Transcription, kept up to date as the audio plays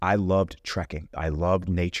I loved trekking. I loved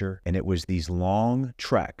nature. And it was these long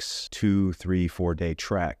treks, 2, 3, 4-day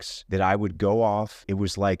treks that I would go off. It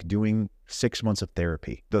was like doing 6 months of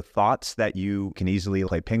therapy. The thoughts that you can easily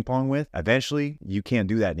play ping pong with, eventually you can't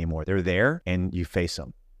do that anymore. They're there and you face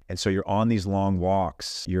them. And so you're on these long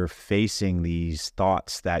walks, you're facing these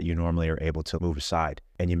thoughts that you normally are able to move aside,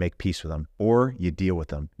 and you make peace with them, or you deal with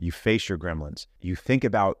them. You face your gremlins. You think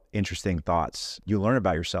about interesting thoughts. You learn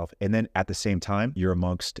about yourself. And then at the same time, you're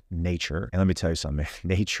amongst nature. And let me tell you something,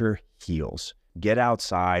 nature heals. Get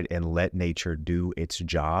outside and let nature do its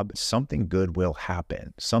job. Something good will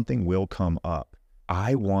happen. Something will come up.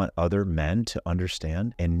 I want other men to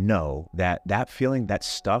understand and know that that feeling, that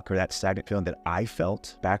stuck or that stagnant feeling that I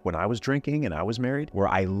felt back when I was drinking and I was married, where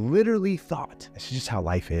I literally thought, this is just how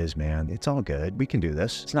life is, man. It's all good. We can do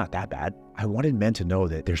this. It's not that bad. I wanted men to know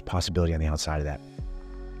that there's possibility on the outside of that.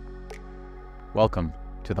 Welcome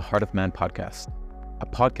to the Heart of Man podcast, a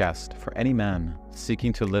podcast for any man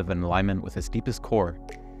seeking to live in alignment with his deepest core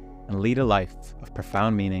and lead a life of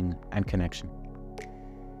profound meaning and connection.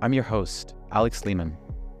 I'm your host, Alex Lehman,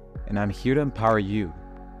 and I'm here to empower you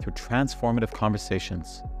through transformative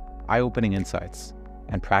conversations, eye-opening insights,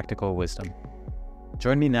 and practical wisdom.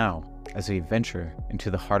 Join me now as we venture into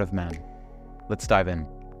the heart of man. Let's dive in.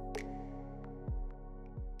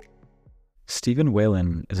 Stephen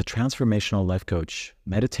Whalen is a transformational life coach,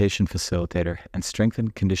 meditation facilitator, and strength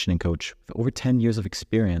and conditioning coach with over 10 years of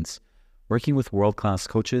experience working with world-class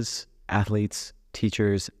coaches, athletes,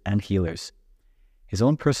 teachers, and healers. His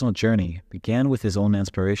own personal journey began with his own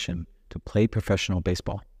aspiration to play professional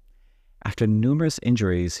baseball. After numerous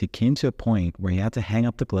injuries, he came to a point where he had to hang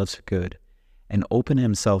up the gloves for good and open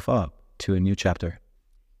himself up to a new chapter.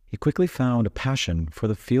 He quickly found a passion for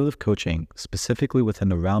the field of coaching, specifically within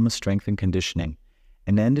the realm of strength and conditioning,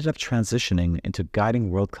 and ended up transitioning into guiding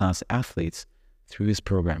world-class athletes through his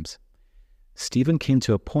programs. Stephen came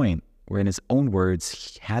to a point where, in his own words,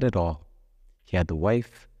 he had it all. He had the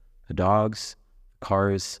wife, the dogs,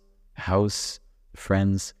 cars, house,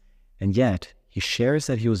 friends, and yet he shares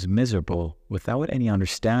that he was miserable without any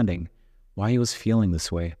understanding why he was feeling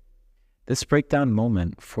this way. This breakdown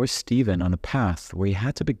moment forced Stephen on a path where he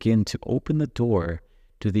had to begin to open the door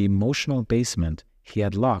to the emotional basement he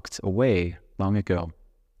had locked away long ago.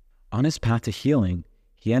 On his path to healing,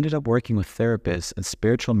 he ended up working with therapists and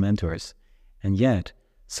spiritual mentors, and yet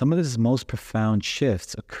some of his most profound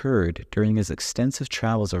shifts occurred during his extensive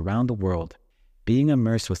travels around the world. Being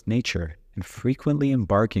immersed with nature and frequently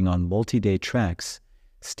embarking on multi-day treks,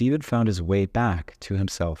 Stephen found his way back to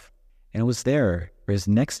himself. And it was there where his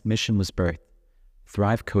next mission was birthed,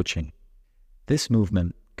 Thrive Coaching. This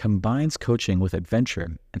movement combines coaching with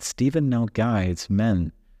adventure, and Stephen now guides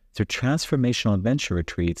men through transformational adventure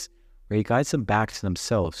retreats where he guides them back to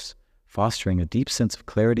themselves, fostering a deep sense of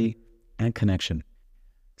clarity and connection.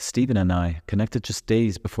 Stephen and I connected just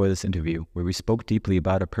days before this interview, where we spoke deeply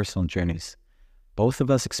about our personal journeys. Both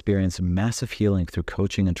of us experienced massive healing through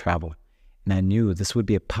coaching and travel, and I knew this would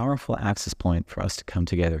be a powerful access point for us to come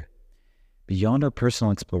together. Beyond our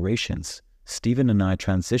personal explorations, Stephen and I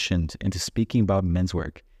transitioned into speaking about men's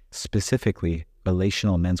work, specifically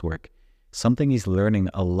relational men's work, something he's learning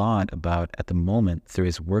a lot about at the moment through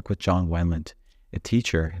his work with John Whalen, a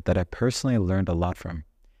teacher that I personally learned a lot from.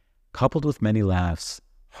 Coupled with many laughs,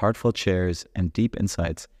 heartfelt shares, and deep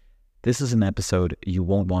insights, this is an episode you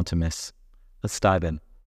won't want to miss. Let's dive in.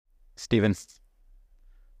 Stephen,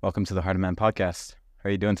 welcome to the Heart of Man podcast. How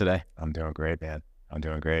are you doing today? I'm doing great, man. I'm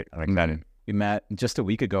doing great. I'm excited. We met just a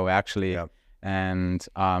week ago, actually. Yep. And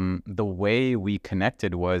the way we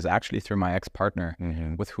connected was actually through my ex-partner,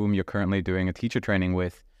 with whom you're currently doing a teacher training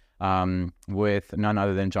with none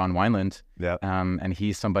other than John Whalen. Yep. And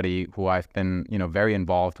he's somebody who I've been, very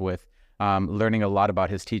involved with, learning a lot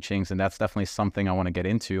about his teachings, and that's definitely something I want to get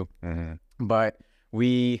into. But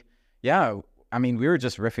we were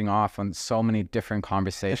just riffing off on so many different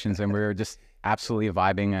conversations, and we were just absolutely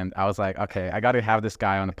vibing. And I was like, okay, I got to have this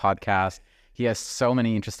guy on the podcast. He has so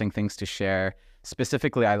many interesting things to share.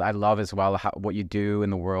 Specifically, I love as well what you do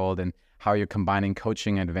in the world and how you're combining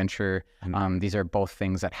coaching and adventure. These are both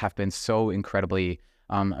things that have been so incredibly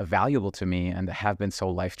valuable to me and have been so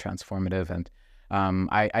life transformative. And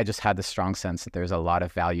I just had the strong sense that there's a lot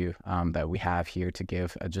of value that we have here to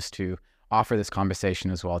give, just to offer this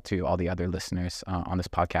conversation as well to all the other listeners on this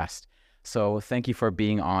podcast. So thank you for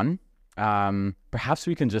being on. Perhaps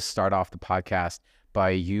we can just start off the podcast by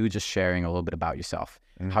you just sharing a little bit about yourself,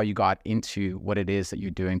 how you got into what it is that you're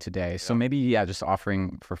doing today. So maybe, just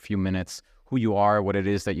offering for a few minutes who you are, what it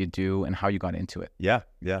is that you do, and how you got into it. Yeah.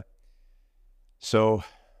 So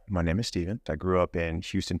my name is Stephen. I grew up in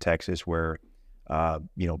Houston, Texas, where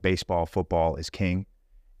baseball, football is king,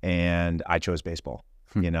 and I chose baseball,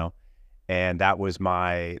 and that was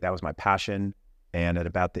my passion. And at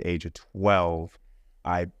about the age of 12,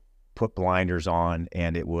 I put blinders on,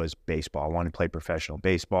 and it was baseball. I wanted to play professional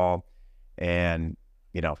baseball, and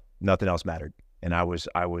nothing else mattered. And I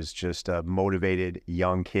was just a motivated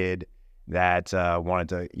young kid that wanted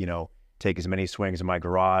to take as many swings in my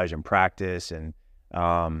garage and practice. And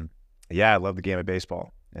I love the game of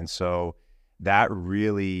baseball. And so that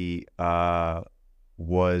really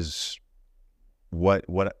was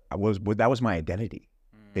that was my identity.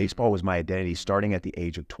 Baseball was my identity starting at the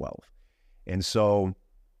age of 12. And so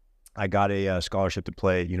I got a scholarship to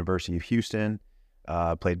play at University of Houston,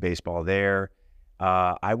 played baseball there.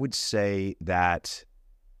 I would say that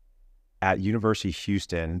at University of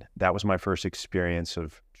Houston, that was my first experience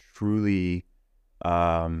of truly,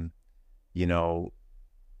 coming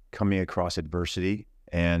across adversity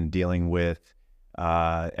and dealing with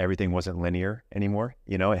everything wasn't linear anymore.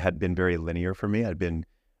 It had been very linear for me. I'd been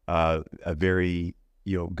a very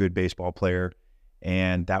good baseball player,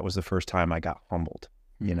 and that was the first time I got humbled.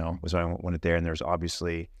 Was when I went there, and there's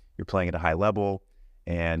obviously you're playing at a high level,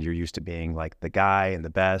 and you're used to being like the guy and the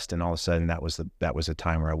best, and all of a sudden that was a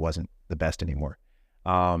time where I wasn't the best anymore.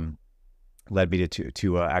 Led me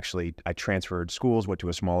to actually I transferred schools, went to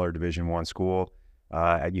a smaller Division I school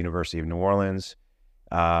at University of New Orleans.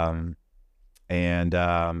 And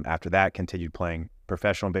after that, continued playing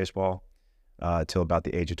professional baseball till about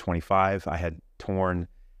the age of 25. I had torn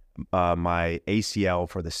my ACL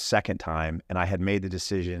for the second time, and I had made the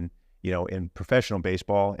decision, in professional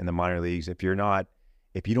baseball in the minor leagues, if you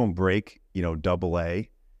don't break, AA,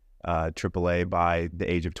 AAA by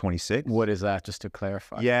the age of 26. What is that, just to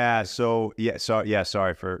clarify?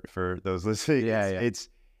 Sorry for those listening. It's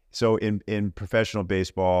so in professional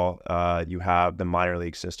baseball, you have the minor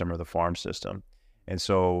league system or the farm system. And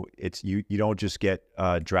so it's you don't just get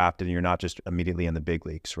drafted, and you're not just immediately in the big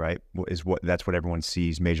leagues, right? That's what everyone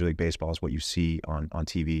sees. Major League Baseball is what you see on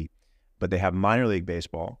TV. But they have minor league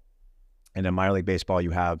baseball, and in minor league baseball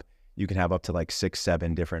you can have up to like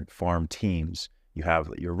 6-7 different farm teams. You have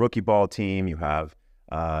your rookie ball team, you have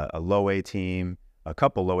a low A team, a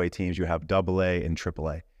couple low A teams, you have AA and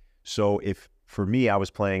AAA. So for me, I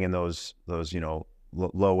was playing in those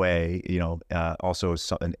low A, also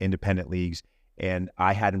in independent leagues, and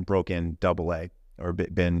I hadn't broken AA or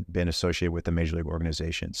been associated with the major league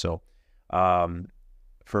organization. So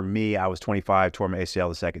for me, I was 25, tore my ACL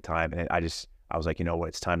the second time, and I was like,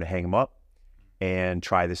 it's time to hang him up and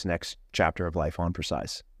try this next chapter of life on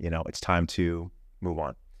Precise. It's time to move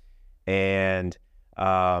on. And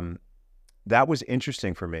that was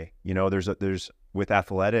interesting for me. There's with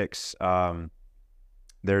athletics,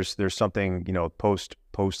 there's something, post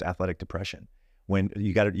athletic depression. When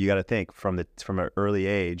you got to think from an early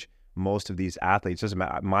age, most of these athletes, doesn't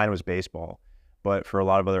matter, mine was baseball, but for a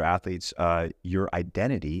lot of other athletes, your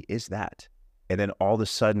identity is that. And then all of a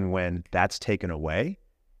sudden, when that's taken away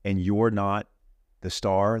and you're not the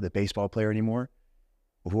star, the baseball player anymore,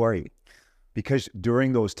 who are you? Because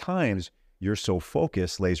during those times, you're so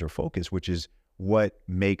focused, laser focused, which is what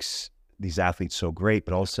makes these athletes so great.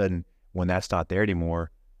 But all of a sudden, when that's not there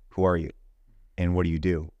anymore, who are you? And what do you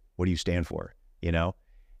do? What do you stand for?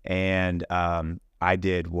 And I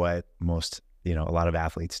did what most, a lot of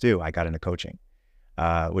athletes do. I got into coaching,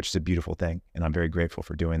 which is a beautiful thing. And I'm very grateful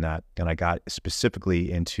for doing that. And I got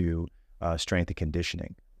specifically into strength and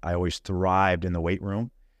conditioning. I always thrived in the weight room.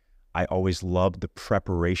 I always loved the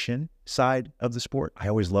preparation side of the sport. I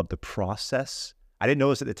always loved the process. I didn't know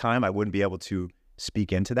this at the time. I wouldn't be able to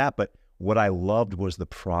speak into that, but what I loved was the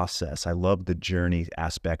process. I loved the journey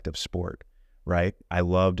aspect of sport, right? I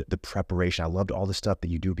loved the preparation. I loved all the stuff that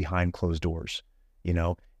you do behind closed doors,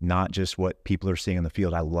 not just what people are seeing in the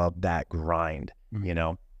field. I loved that grind,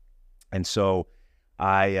 And so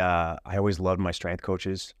I always loved my strength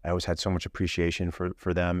coaches. I always had so much appreciation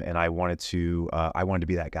for them, and I wanted to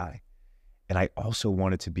be that guy. And I also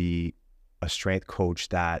wanted to be a strength coach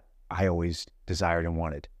that I always desired and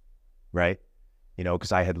wanted, right?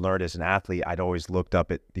 Because I had learned as an athlete, I'd always looked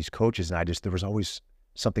up at these coaches, and there was always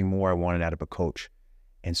something more I wanted out of a coach.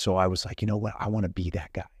 And so I was like, you know what? I want to be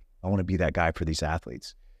that guy. I want to be that guy for these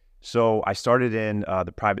athletes. So I started in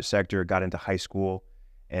the private sector, got into high school,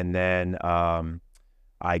 and then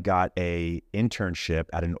I got a internship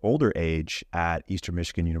at an older age at Eastern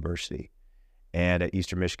Michigan University. And at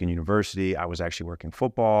Eastern Michigan University, I was actually working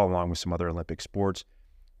football along with some other Olympic sports.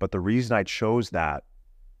 But the reason I chose that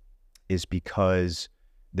is because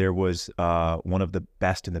there was one of the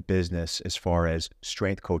best in the business as far as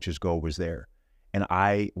strength coaches go was there. And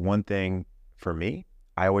one thing for me,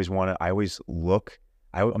 I always look,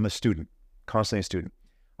 I'm a student, constantly a student.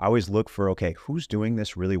 I always look for, okay, who's doing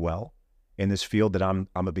this really well in this field that I'm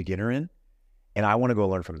a beginner in? And I want to go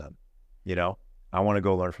learn from them, you know? I want to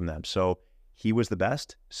go learn from them. So he was the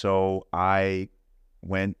best. So I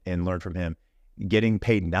went and learned from him, getting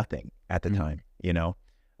paid nothing at the time, you know,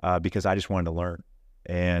 because I just wanted to learn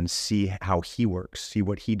and see how he works, see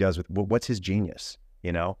what he does with, what's his genius,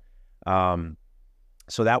 you know?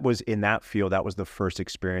 So that was in that field, that was the first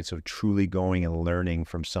experience of truly going and learning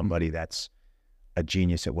from somebody that's a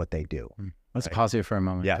genius at what they do. Let's pause here for a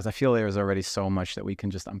moment, because I feel there's already so much that we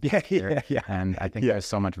can just unpack here. And I think there's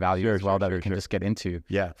so much value as well that we can just get into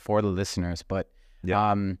for the listeners. But,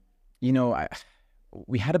 you know,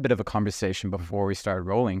 we had a bit of a conversation before we started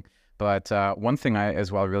rolling, but one thing I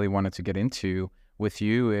as well really wanted to get into with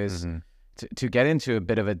you is to get into a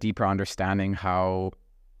bit of a deeper understanding how,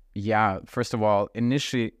 first of all,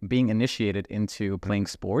 being initiated into playing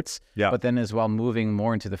sports, but then as well moving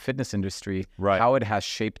more into the fitness industry, how it has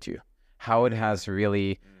shaped you, how it has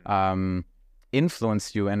really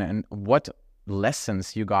influenced you, and what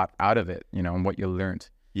lessons you got out of it, you know, and what you learned.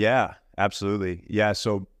 Yeah, absolutely. Yeah.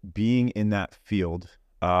 So being in that field,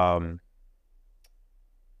 I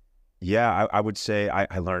would say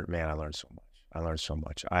I learned so much. I learned so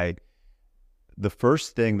much. The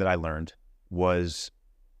first thing that I learned was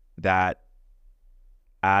that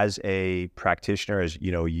as a practitioner, as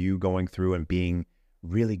you know, you going through and being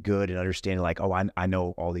really good and understanding like, oh, I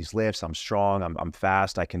know all these lifts, I'm strong, I'm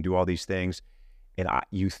fast, I can do all these things. And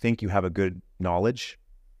you think you have a good knowledge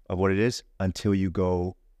of what it is until you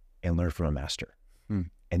go and learn from a master.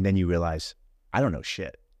 And then you realize, I don't know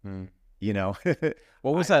shit, you know?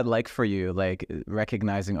 What was that like for you? Like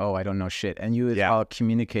recognizing, oh, I don't know shit. And you all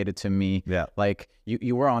communicated to me, like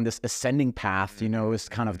you were on this ascending path, you know, it was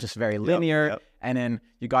kind of just very linear. And then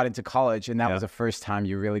you got into college, and that was the first time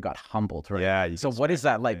you really got humbled, right? Yeah. So what is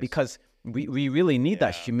that like? Because we really need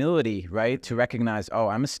that humility, right? To recognize, oh,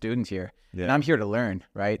 I'm a student here and I'm here to learn,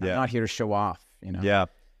 right? I'm not here to show off, you know?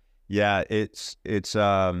 Yeah. It's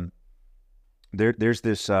there's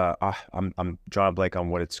this, I'm drawing a blank on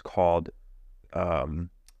what it's called.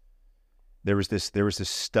 There was this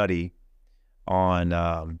study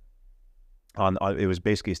on it was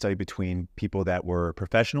basically a study between people that were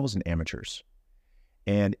professionals and amateurs.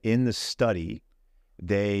 And in the study,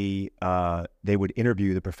 they would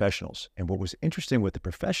interview the professionals. And what was interesting with the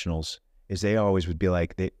professionals is they always would be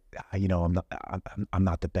like, I'm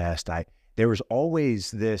not the best. There was always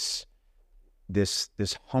this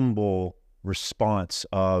humble response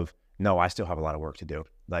of, no, I still have a lot of work to do.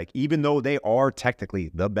 Like, even though they are technically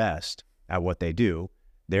the best at what they do,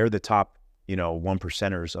 they're the top, you know,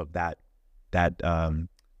 1%ers of that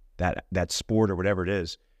sport or whatever it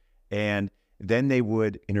is. And then they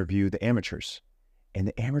would interview the amateurs, and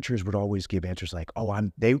the amateurs would always give answers like,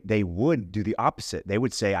 oh, they would do the opposite. They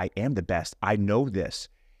would say, I am the best. I know this.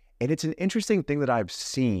 And it's an interesting thing that I've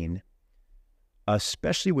seen,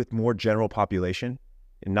 especially with more general population,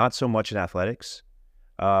 and not so much in athletics,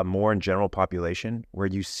 more in general population, where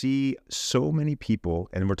you see so many people,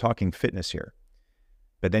 and we're talking fitness here,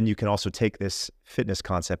 but then you can also take this fitness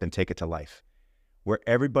concept and take it to life, where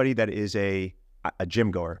everybody that is a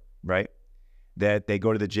gym goer, right? That they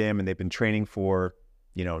go to the gym and they've been training for,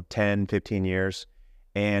 10, 15 years,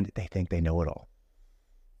 and they think they know it all.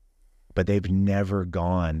 But they've never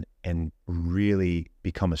gone and really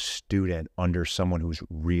become a student under someone who's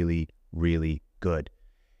really, really good.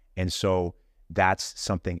 And so that's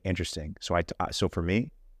something interesting. So for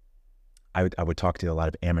me, I would talk to a lot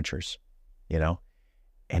of amateurs,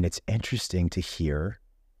 and it's interesting to hear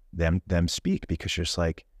them speak, because just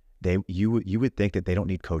like you would think that they don't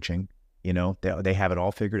need coaching, they have it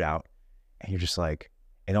all figured out, and you're just like,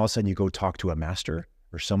 and all of a sudden you go talk to a master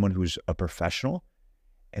or someone who's a professional,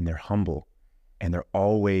 and they're humble, and they're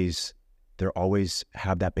always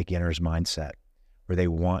have that beginner's mindset where they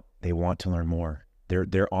want to learn more.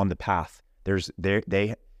 They're on the path.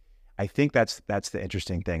 I think that's the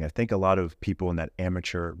interesting thing. I think a lot of people in that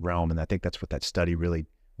amateur realm, and I think that's what that study really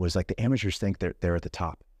was like, the amateurs think they're at the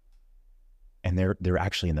top, and they're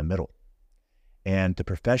actually in the middle. And the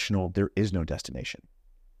professional, there is no destination.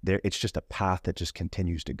 It's just a path that just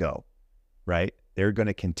continues to go, right? They're going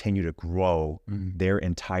to continue to grow their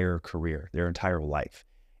entire career, their entire life.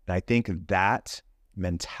 And I think that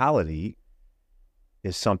mentality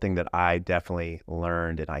is something that I definitely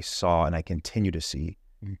learned, and I saw, and I continue to see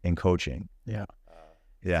in coaching. Yeah.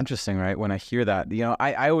 Interesting, right? When I hear that,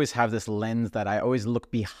 I always have this lens that I always look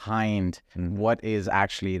behind what is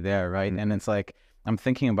actually there, right? And it's like, I'm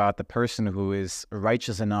thinking about the person who is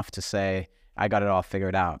righteous enough to say, I got it all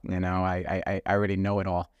figured out. I already know it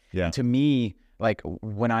all. Yeah. And to me, like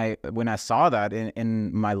when I saw that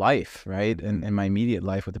in my life, right, in my immediate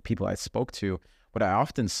life with the people I spoke to, what I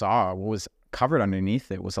often saw, what was covered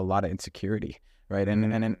underneath it, was a lot of insecurity, right, and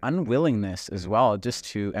an unwillingness as well, just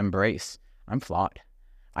to embrace I'm flawed.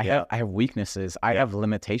 I have weaknesses. I have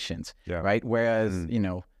limitations, right? Whereas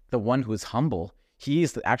the one who's humble,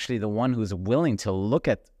 he's actually the one who's willing to look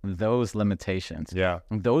at those limitations,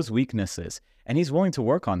 those weaknesses, and he's willing to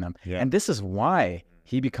work on them. And this is why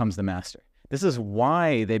he becomes the master. This is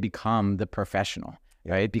why they become the professional,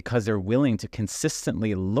 right? Because they're willing to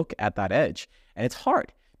consistently look at that edge. And it's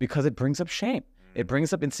hard because it brings up shame. It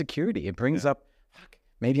brings up insecurity. It brings up, fuck,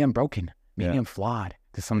 maybe I'm broken. Maybe I'm flawed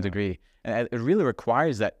to some degree. And it really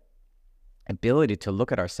requires that ability to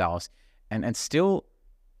look at ourselves and still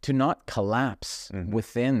to not collapse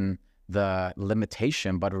within the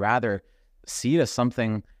limitation, but rather see it as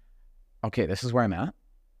something, okay, this is where I'm at,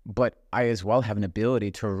 but I as well have an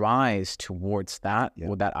ability to rise towards that,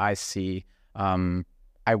 what that I see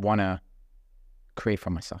I want to create for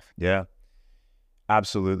myself. Yeah,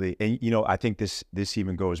 absolutely. And, I think this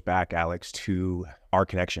even goes back, Alex, to our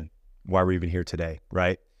connection, why we're even here today,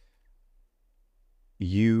 right?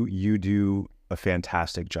 You do a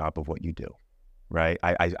fantastic job of what you do, right?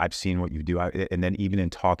 I've seen what you do. And then even in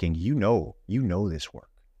talking, you know this work.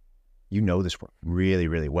 You know this work really,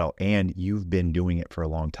 really well. And you've been doing it for a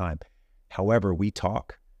long time. However, we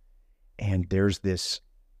talk and there's this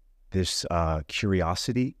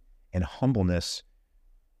curiosity and humbleness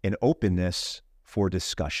and openness for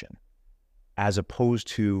discussion, as opposed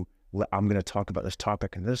to, I'm going to talk about this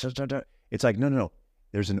topic and this. It's like, no.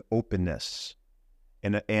 There's an openness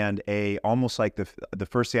and a almost like the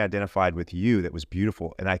first thing I identified with you that was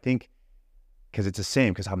beautiful. And I think, because it's the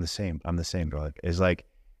same, because I'm the same, brother, is like,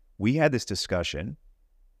 we had this discussion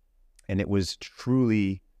and it was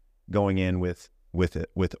truly going in with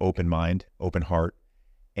open mind, open heart.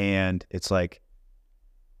 And it's like,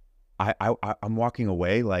 I'm walking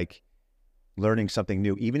away like learning something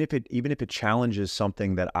new, even if it challenges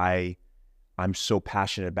something that I'm so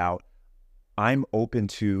passionate about. I'm open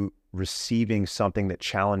to receiving something that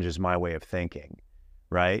challenges my way of thinking,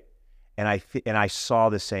 right? And I saw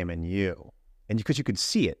the same in you, and because you can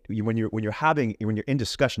see it when you're in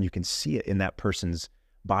discussion, you can see it in that person's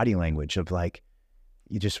body language of like,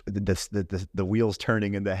 you just the wheels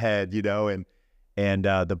turning in the head, and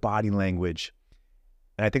the body language.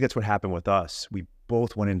 And I think that's what happened with us. We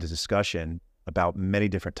both went into discussion about many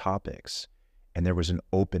different topics, and there was an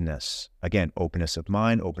openness, again, openness of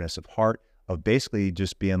mind, openness of heart, of basically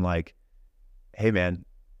just being like, hey man,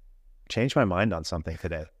 change my mind on something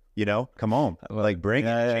today, come on, like change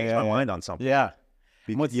my mind on something. Yeah.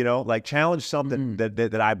 Like challenge something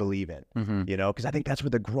that I believe in, because I think that's where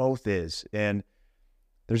the growth is. And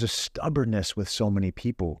there's a stubbornness with so many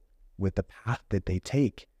people with the path that they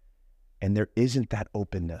take, and there isn't that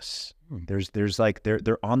openness. There's like,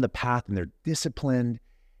 they're on the path and they're disciplined.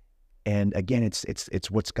 And again,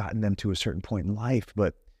 it's what's gotten them to a certain point in life.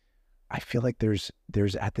 But I feel like there's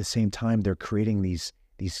at the same time, they're creating these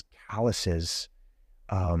calluses,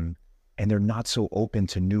 and they're not so open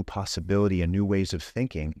to new possibility and new ways of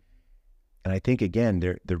thinking. And I think, again,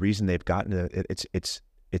 the reason they've gotten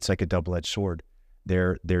it's like a double-edged sword.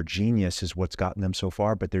 Their genius is what's gotten them so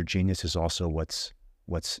far, but their genius is also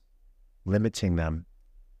what's limiting them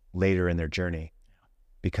later in their journey,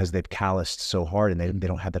 because they've calloused so hard and they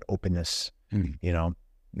don't have that openness,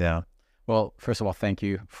 Yeah. Well, first of all, thank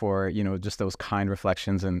you for, just those kind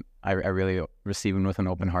reflections. And I really receive them with an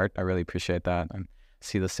open heart. I really appreciate that and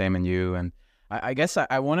see the same in you. And I guess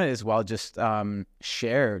I want to as well just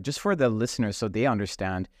share, just for the listeners so they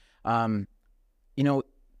understand, I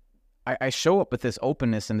show up with this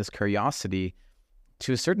openness and this curiosity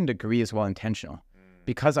to a certain degree as well intentional,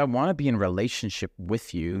 because I want to be in relationship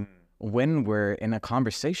with you when we're in a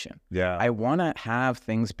conversation. Yeah, I want to have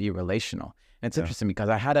things be relational. And it's interesting because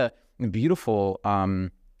I had a beautiful,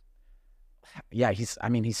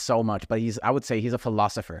 he's so much, but I would say he's a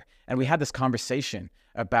philosopher. And we had this conversation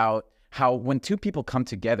about how when two people come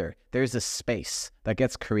together, there's a space that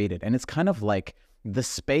gets created. And it's kind of like the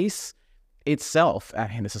space itself,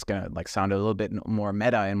 and this is going to sound a little bit more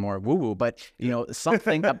meta and more woo-woo, but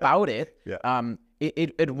something about it,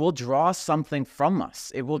 it will draw something from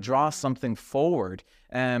us. It will draw something forward.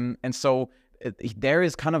 And so there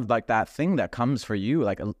is kind of like that thing that comes for you,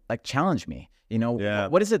 like challenge me,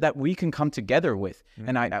 what is it that we can come together with?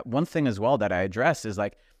 And one thing as well that I address is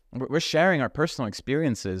like, we're sharing our personal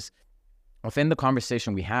experiences within the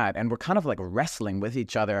conversation we had, and we're kind of like wrestling with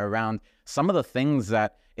each other around some of the things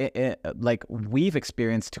that like we've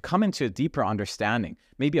experienced to come into a deeper understanding,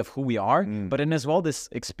 maybe of who we are, but in as well this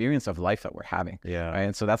experience of life that we're having. Yeah. Right.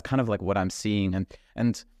 And so that's kind of like what I'm seeing.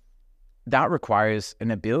 And that requires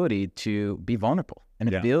an ability to be vulnerable,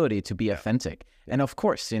 an ability to be authentic. And of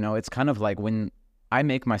course, it's kind of like when I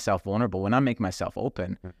make myself vulnerable, when I make myself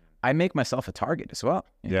open, I make myself a target as well,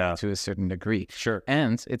 to a certain degree. Sure.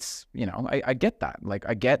 And it's, I get that. Like,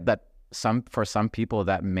 I get that for some people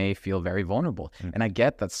that may feel very vulnerable. And I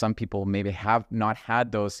get that some people maybe have not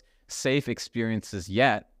had those safe experiences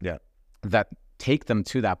yet that take them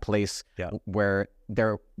to that place where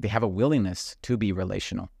they have a willingness to be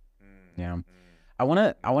relational. I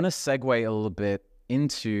want to segue a little bit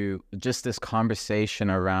into just this conversation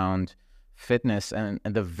around fitness and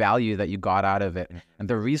the value that you got out of it. And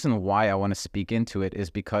the reason why I want to speak into it is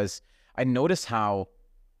because I notice how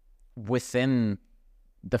within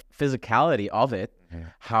the physicality of it,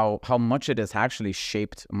 how much it has actually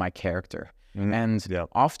shaped my character. And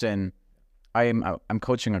often I'm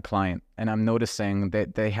coaching a client and I'm noticing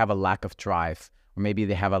that they have a lack of drive, or maybe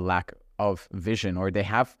they have a lack of vision, or they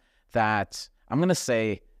have that, I'm going to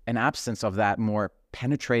say, an absence of that more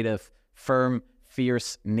penetrative, firm,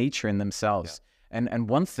 fierce nature in themselves. And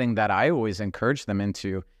one thing that I always encourage them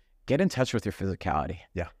into, get in touch with your physicality.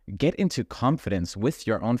 Get into confidence with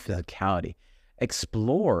your own physicality.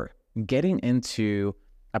 Explore getting into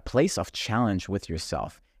a place of challenge with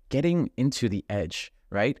yourself, getting into the edge,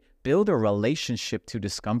 right? Build a relationship to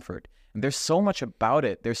discomfort. And there's so much about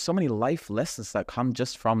it. There's so many life lessons that come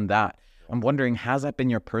just from that. I'm wondering, has that been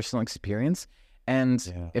your personal experience?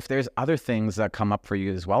 And if there's other things that come up for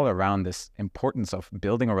you as well around this importance of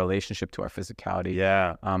building a relationship to our physicality,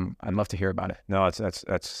 I'd love to hear about it. No,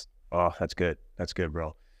 that's good. That's good,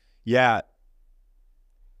 bro. Yeah.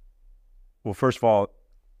 Well, first of all,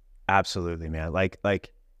 absolutely, man. Like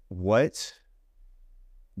what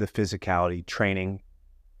the physicality training,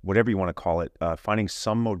 whatever you want to call it, finding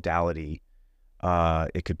some modality.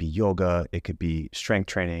 It could be yoga, it could be strength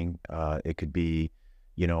training, it could be,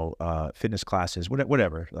 fitness classes,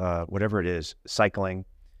 whatever it is, cycling,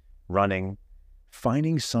 running,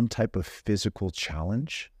 finding some type of physical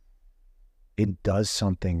challenge. It does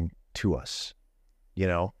something to us,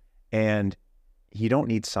 and you don't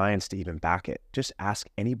need science to even back it. Just ask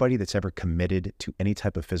anybody that's ever committed to any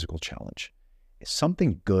type of physical challenge.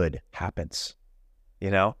 Something good happens,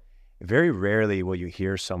 Very rarely will you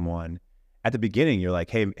hear someone at the beginning, you're like,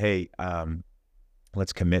 hey,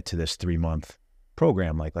 let's commit to this 3-month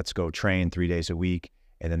program. Like, let's go train 3 days a week.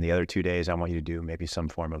 And then the other 2 days, I want you to do maybe some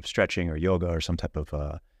form of stretching or yoga or some type of,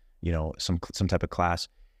 some type of class.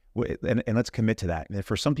 And let's commit to that. And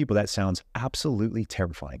for some people, that sounds absolutely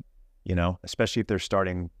terrifying, especially if they're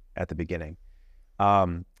starting at the beginning.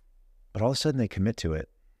 But all of a sudden they commit to it.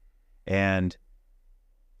 And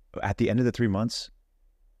at the end of the 3 months,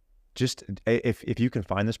 just if you can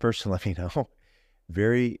find this person, let me know.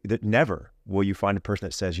 Never will you find a person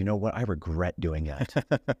that says, you know what, I regret doing that.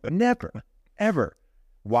 Never, ever.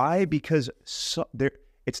 Why? Because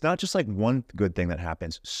it's not just like one good thing that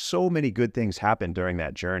happens. So many good things happen during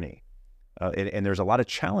that journey, and there's a lot of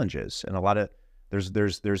challenges and a lot of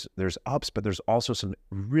there's ups, but there's also some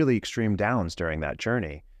really extreme downs during that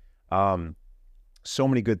journey. So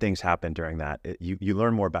many good things happen during that. You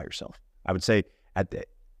learn more about yourself. I would say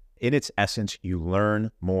in its essence, you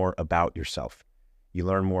learn more about yourself. You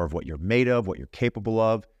learn more of what you're made of, what you're capable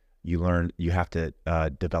of. You have to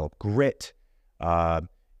develop grit.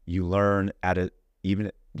 You learn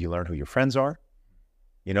you learn who your friends are,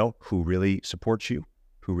 who really supports you,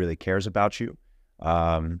 who really cares about you.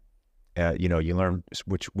 You learn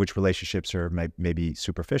which relationships are maybe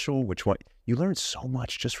superficial, which one. You learn so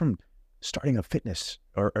much just from starting a fitness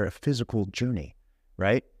or a physical journey,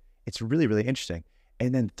 right? It's really, really interesting.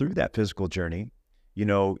 And then through that physical journey,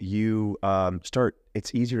 you start,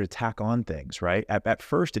 it's easier to tack on things, right? At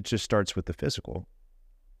first, it just starts with the physical.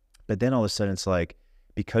 But then all of a sudden, it's like,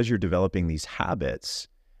 because you're developing these habits,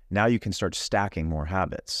 now you can start stacking more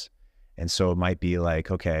habits. And so it might be like,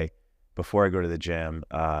 okay, before I go to the gym,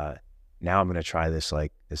 now I'm going to try this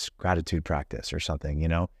gratitude practice or something,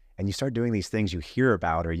 and you start doing these things you hear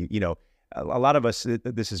about, or a lot of us,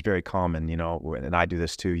 this is very common, and I do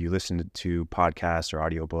this too. You listen to podcasts or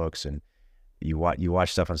audiobooks, and you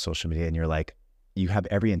watch stuff on social media, and you're like, you have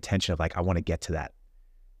every intention of like, I want to get to that,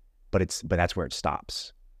 but that's where it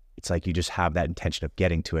stops. It's like you just have that intention of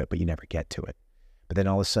getting to it, but you never get to it. But then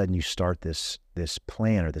all of a sudden you start this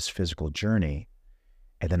plan or this physical journey,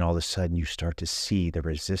 and then all of a sudden you start to see the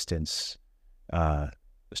resistance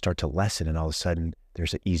start to lessen, and all of a sudden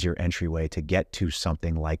there's an easier entryway to get to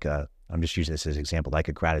something like I'm just using this as an example, like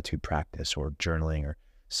a gratitude practice or journaling or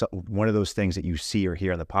one of those things that you see or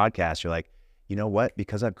hear on the podcast. You're like, you know what?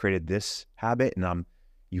 Because I've created this habit and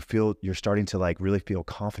you're starting to like really feel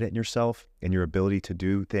confident in yourself and your ability to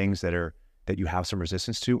do things that you have some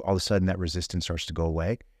resistance to. All of a sudden that resistance starts to go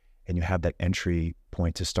away and you have that entry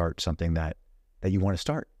point to start something that you want to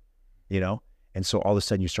start, you know? And so all of a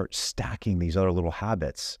sudden you start stacking these other little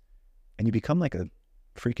habits and you become like a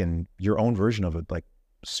freaking your own version of it, like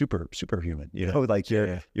superhuman, you know, like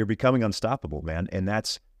you're becoming unstoppable, man. And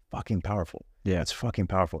that's fucking powerful. Yeah. It's fucking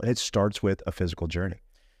powerful. And it starts with a physical journey.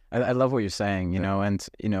 I love what you're saying, you know, and,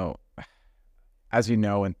 you know, as you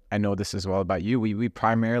know, and I know this as well about you, we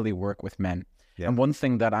primarily work with men. Yeah. And one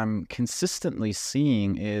thing that I'm consistently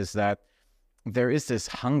seeing is that there is this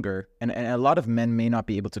hunger, and a lot of men may not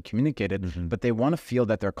be able to communicate it, but they want to feel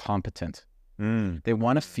that they're competent. They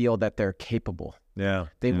want to feel that they're capable.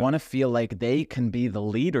 They want to feel like they can be the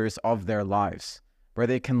leaders of their lives, where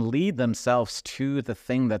they can lead themselves to the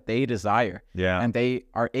thing that they desire. And they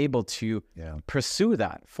are able to pursue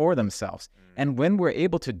that for themselves. And when we're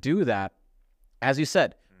able to do that, as you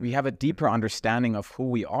said, we have a deeper understanding of who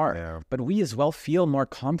we are, but we as well feel more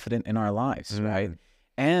confident in our lives, right?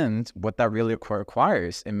 And what that really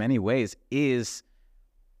requires in many ways is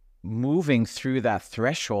moving through that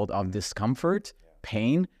threshold of discomfort,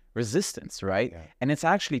 pain, resistance, right? And it's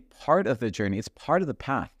actually part of the journey. It's part of the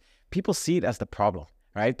path. People see it as the problem,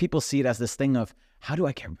 right? People see it as this thing of, how do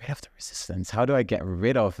I get rid of the resistance? How do I get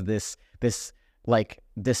rid of this like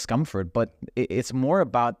discomfort? But it's more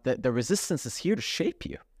about the resistance is here to shape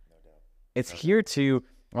you. It's here to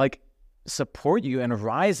like support you in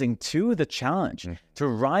rising to the challenge, to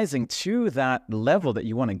rising to that level that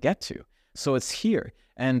you want to get to. So it's here.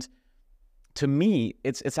 And to me,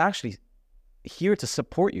 it's actually here to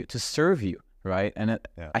support you, to serve you, right? And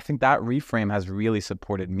I think that reframe has really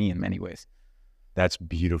supported me in many ways. That's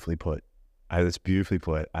beautifully put. That's beautifully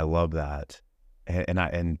put. I love that.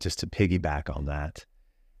 And just to piggyback on that,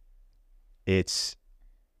 it's,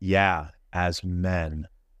 as men,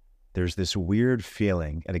 there's this weird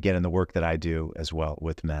feeling, and again, in the work that I do as well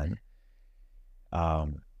with men,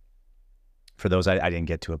 for those, I didn't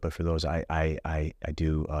get to it, but for those, I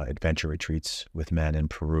do adventure retreats with men in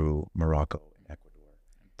Peru, Morocco, and Ecuador.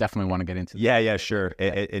 Definitely want to get into that. Yeah, sure.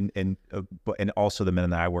 And also the men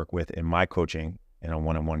that I work with in my coaching in a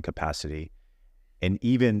one-on-one capacity, and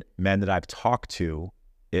even men that I've talked to,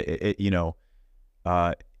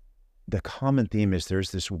 the common theme is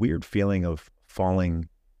there's this weird feeling of falling,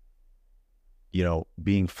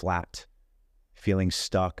 being flat, feeling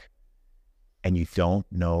stuck, and you don't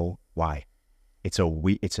know why. It's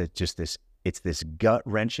this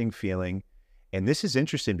gut-wrenching feeling. And this is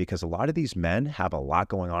interesting because a lot of these men have a lot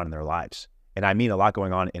going on in their lives. And I mean a lot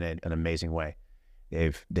going on in an amazing way.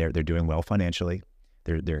 They're doing well financially.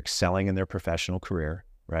 They're excelling in their professional career,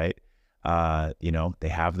 right? They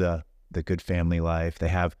have the good family life. They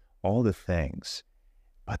have all the things.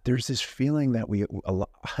 But there's this feeling that we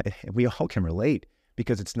all can relate,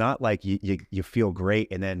 because it's not like you feel great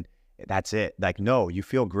and then that's it. Like, no, you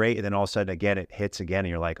feel great and then all of a sudden again it hits again and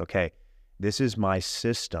you're like, okay, this is my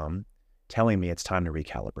system telling me it's time to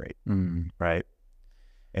recalibrate, right?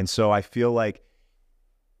 And so I feel like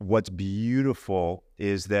what's beautiful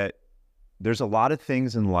is that there's a lot of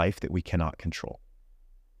things in life that we cannot control.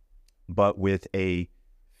 But with a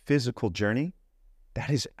physical journey, that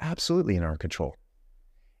is absolutely in our control.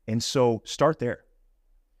 And so start there.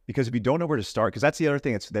 Because if you don't know where to start, because that's the other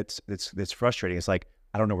thing that's frustrating. It's like,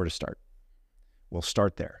 I don't know where to start. Well,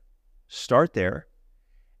 start there. Start there,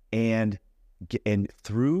 and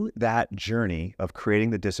through that journey of creating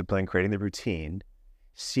the discipline, creating the routine,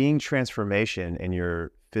 seeing transformation in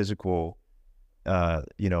your physical,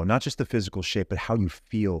 not just the physical shape, but how you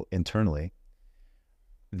feel internally,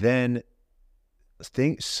 then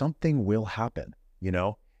something will happen.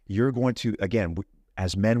 You're going to, again,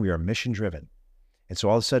 as men, we are mission driven. And so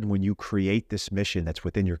all of a sudden, when you create this mission that's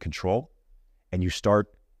within your control and you start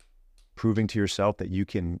proving to yourself that you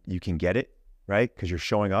can get it, right? Because you're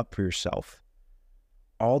showing up for yourself.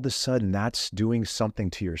 All of a sudden, that's doing something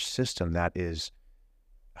to your system that is,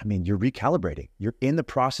 you're recalibrating. You're in the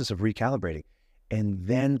process of recalibrating. And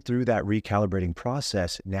then through that recalibrating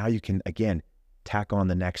process, now you can, again, tack on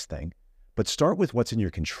the next thing. But start with what's in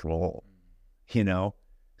your control,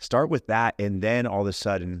 Start with that. And then all of a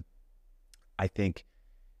sudden, I think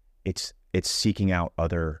it's seeking out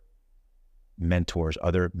other mentors,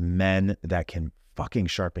 other men that can fucking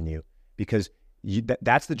sharpen you, because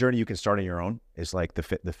that's the journey you can start on your own, is like the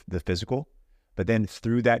physical. But then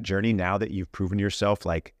through that journey, now that you've proven yourself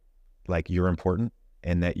like you're important,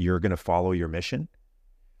 and that you're going to follow your mission.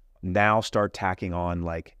 Now start tacking on,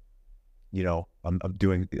 like, you know, I'm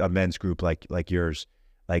doing a men's group like yours,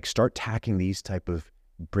 like start tacking these type of,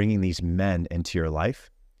 bringing these men into your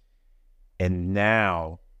life. And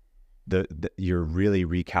now you're really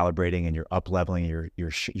recalibrating and you're up leveling,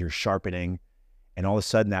 you're sharpening, and all of a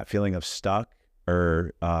sudden that feeling of stuck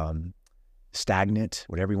or stagnant,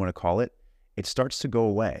 whatever you want to call it, it starts to go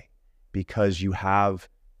away because you have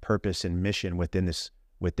purpose and mission within this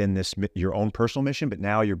your own personal mission, but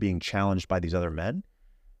now you're being challenged by these other men.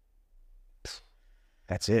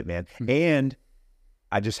 That's it, man. And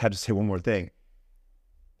I just had to say one more thing.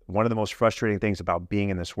 One of the most frustrating things about being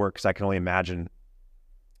in this work, because I can only imagine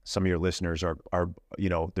some of your listeners are, you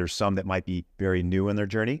know, there's some that might be very new in their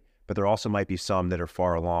journey, but there also might be some that are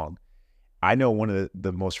far along. I know one of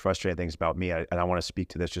the most frustrating things about me, and I want to speak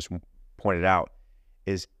to this, just point it out,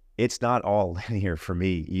 is it's not all linear for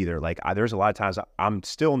me either. Like there's a lot of times I'm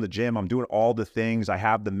still in the gym, I'm doing all the things, I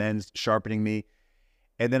have the men sharpening me,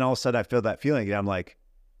 and then all of a sudden I feel that feeling, and I'm like,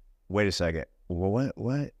 wait a second, what?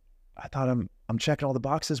 I thought I'm checking all the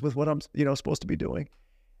boxes with what I'm, you know, supposed to be doing.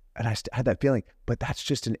 And I had that feeling, but that's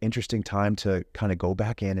just an interesting time to kind of go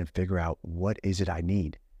back in and figure out what is it I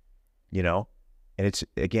need, you know? And it's,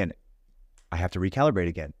 again, I have to recalibrate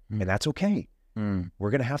again, and that's okay. We're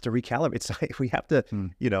going to have to recalibrate. It's like, we have to,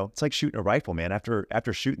 you know, it's like shooting a rifle, man. After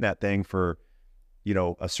shooting that thing for, you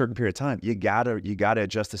know, a certain period of time, you gotta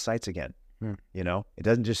adjust the sights again. You know, it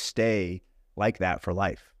doesn't just stay like that for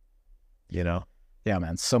life, you know? Yeah,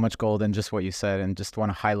 man, so much gold in just what you said, and just want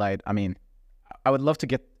to highlight, I mean, I would love to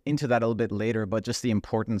get into that a little bit later, but just the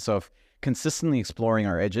importance of consistently exploring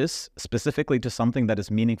our edges, specifically to something that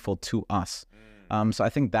is meaningful to us. So I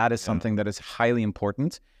think that is something that is highly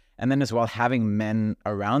important. And then as well, having men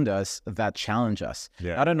around us that challenge us.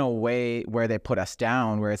 Not in a way where they put us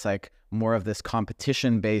down, where it's like more of this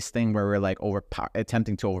competition-based thing where we're like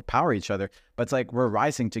attempting to overpower each other, but it's like we're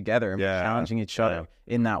rising together and we're challenging each other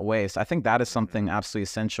in that way. So I think that is something absolutely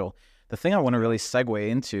essential. The thing I want to really segue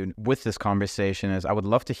into with this conversation is I would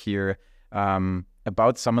love to hear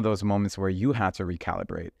about some of those moments where you had to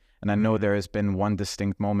recalibrate. And I know there has been one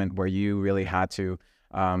distinct moment where you really had to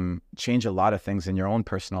change a lot of things in your own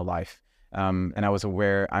personal life. And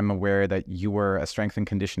I'm aware that you were a strength and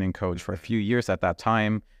conditioning coach for a few years at that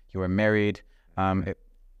time. You were married. Why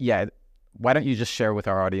don't you just share with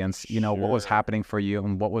our audience, you know, what was happening for you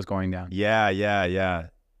and what was going down? Yeah.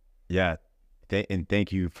 And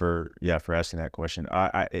thank you for asking that question.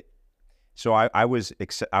 So I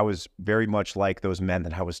was very much like those men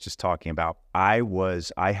that I was just talking about. I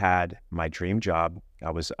had my dream job.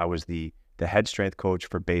 I was the head strength coach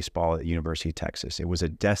for baseball at the University of Texas. It was a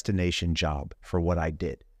destination job for what I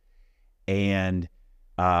did. And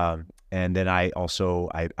then I also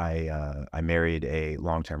I married a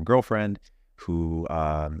long-term girlfriend who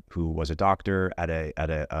was a doctor at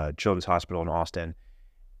a children's hospital in Austin.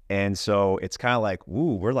 And so it's kind of like,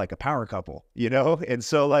 woo, we're like a power couple, you know? And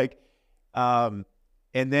so like, and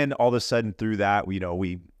then all of a sudden through that,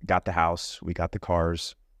 we got the house, we got the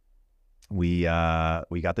cars, we got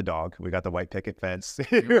the dog, we got the white picket fence.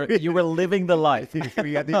 You were living the life.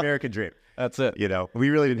 We got the American dream. That's it. You know, we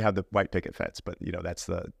really didn't have the white picket fence, but you know, that's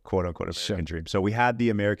the quote unquote American dream. So we had the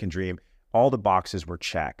American dream. All the boxes were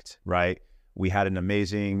checked, right? We had an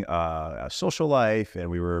amazing social life, and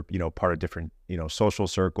we were, you know, part of different, you know, social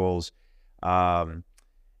circles.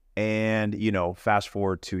 And, you know, fast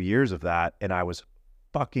forward 2 years of that, and I was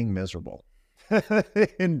fucking miserable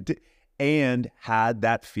and had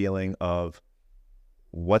that feeling of,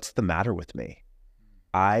 what's the matter with me?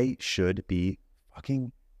 I should be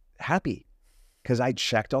fucking happy because I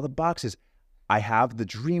checked all the boxes. I have the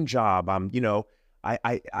dream job. I'm, you know,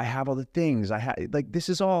 I have all the things. I had, like, this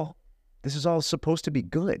is all supposed to be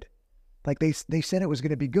good. Like they said it was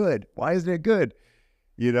going to be good. Why isn't it good?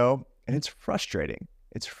 You know, and it's frustrating.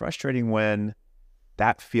 It's frustrating when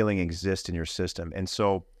that feeling exists in your system. And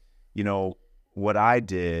so, you know, what I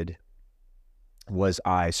did was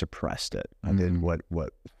I suppressed it. I did what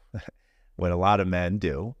a lot of men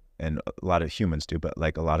do, and a lot of humans do, but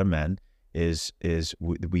like a lot of men is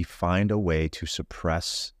we find a way to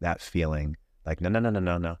suppress that feeling. Like,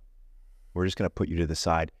 no. We're just going to put you to the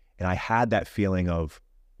side. And I had that feeling of,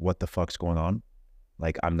 what the fuck's going on?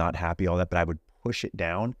 Like, I'm not happy, all that, but I would push it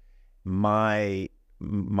down. My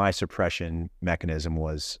suppression mechanism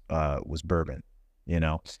was bourbon, you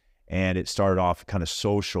know, and it started off kind of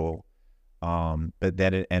social, but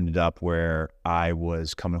then it ended up where I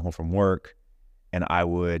was coming home from work, and I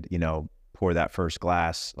would, you know, pour that first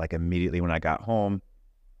glass like immediately when I got home.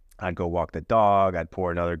 I'd go walk the dog. I'd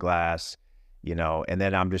pour another glass, and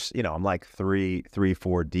then I'm just, I'm like three,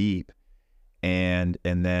 four deep. And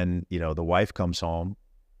then, the wife comes home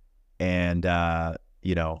and, hey,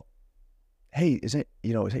 is that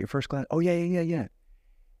your first glass? Oh, yeah.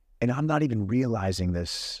 And I'm not even realizing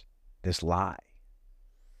this lie.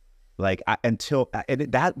 Like that's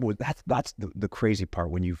the crazy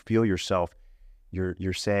part, when you feel yourself,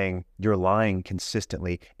 you're saying you're lying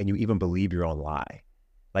consistently, and you even believe your own lie.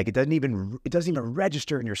 Like it doesn't even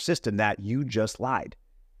register in your system that you just lied.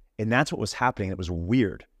 And that's what was happening. It was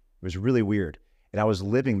weird. It was really weird. And I was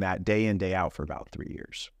living that day in, day out for about 3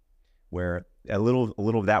 years, where a little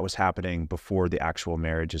of that was happening before the actual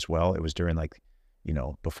marriage as well. It was during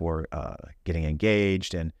before getting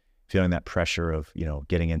engaged and feeling that pressure of,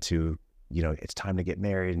 getting into, it's time to get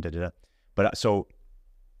married and da-da-da. But so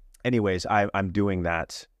anyways, I'm doing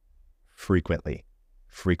that frequently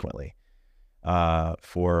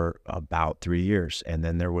for about 3 years. And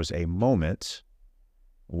then there was a moment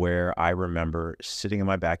where I remember sitting in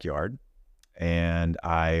my backyard, and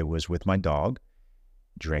I was with my dog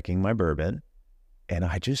drinking my bourbon. And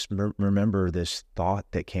I just remember this thought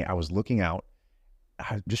that came. I was looking out.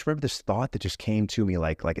 I just remember this thought that just came to me,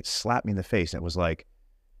 like it slapped me in the face. And it was like,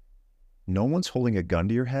 no one's holding a gun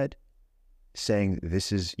to your head saying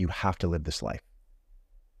you have to live this life.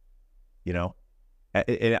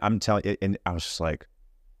 And I'm telling you, and I was just like,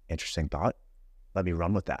 interesting thought. Let me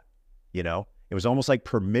run with that. It was almost like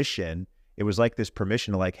permission. It was like this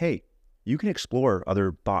permission to like, hey, you can explore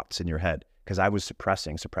other thoughts in your head, because I was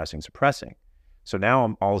suppressing. So now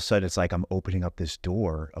I'm all of a sudden, it's like I'm opening up this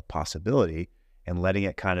door of possibility and letting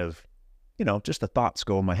it kind of, just the thoughts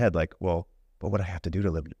go in my head, like, well, what would I have to do to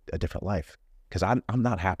live a different life? Because I'm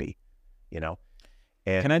not happy,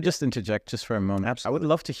 And can I just interject just for a moment? Absolutely. I would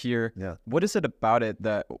love to hear, what is it about it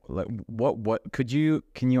that, like,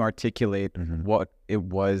 can you articulate what it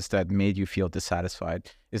was that made you feel dissatisfied?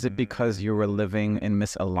 Is it because you were living in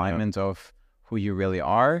misalignment of who you really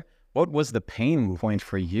are? What was the pain point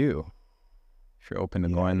for you? If you're open to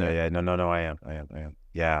going there. Yeah. No, I am.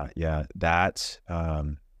 Yeah. That's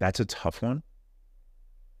a tough one,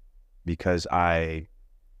 because I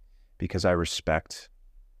respect,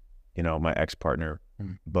 my ex-partner,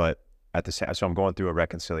 but at the same, so I'm going through a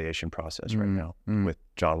reconciliation process right now with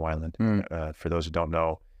John Whalen. For those who don't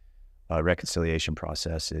know, a reconciliation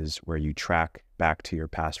process is where you track back to your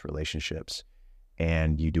past relationships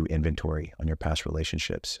and you do inventory on your past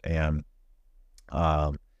relationships. And,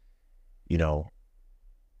 of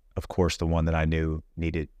course, the one that I knew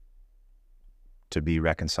needed to be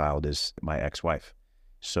reconciled is my ex-wife.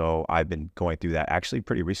 So I've been going through that actually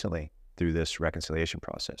pretty recently through this reconciliation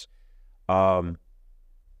process. There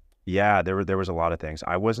was a lot of things.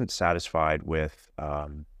 I wasn't satisfied with,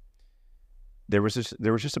 there was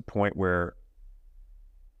just a point where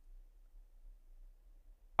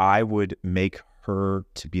I would make her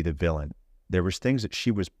to be the villain. There was things that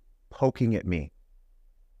she was poking at me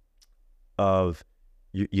of,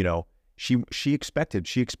 she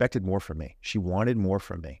expected more from me. She wanted more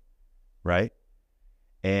from me. Right.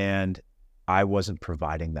 And I wasn't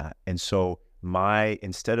providing that. And so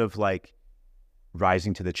instead of like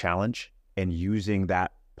rising to the challenge and using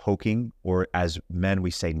that poking, or as men,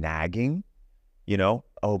 we say nagging,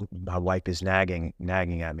 oh, my wife is nagging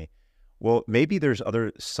at me. Well, maybe there's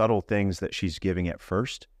other subtle things that she's giving at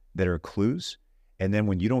first that are clues. And then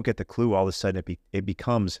when you don't get the clue, all of a sudden it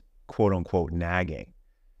becomes quote unquote nagging.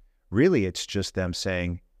 Really, it's just them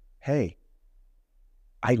saying, hey,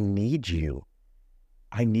 I need you.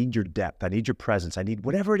 I need your depth. I need your presence. I need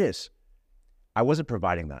whatever it is. I wasn't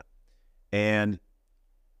providing that. And,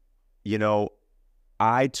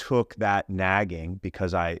 I took that nagging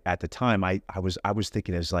because at the time, I was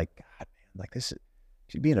thinking, it's like, God, man, like this,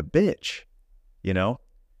 she's being a bitch,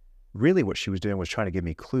 Really what she was doing was trying to give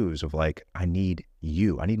me clues of like, I need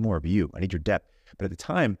you. I need more of you. I need your depth. But at the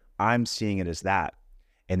time, I'm seeing it as that.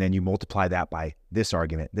 And then you multiply that by this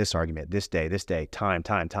argument, this day, time.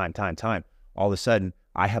 All of a sudden,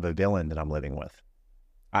 I have a villain that I'm living with.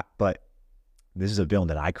 But this is a villain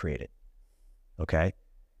that I created. Okay?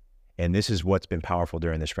 And this is what's been powerful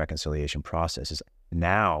during this reconciliation process is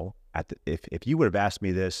now, if you would have asked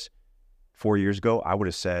me this 4 years ago, I would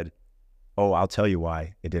have said, oh, I'll tell you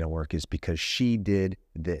why it didn't work is because she did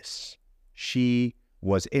this. She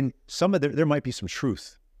was in some of there might be some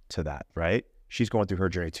truth to that, right? She's going through her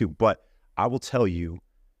journey too. But I will tell you,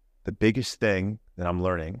 the biggest thing that I'm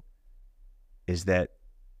learning is that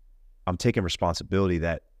I'm taking responsibility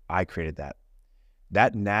that I created that.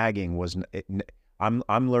 That nagging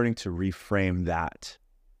I'm learning to reframe that.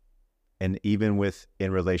 And even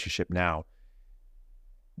in relationship now,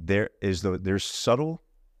 there's subtle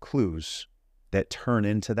clues that turn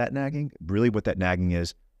into that nagging. Really what that nagging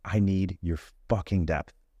is, I need your fucking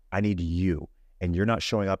depth. I need you. And you're not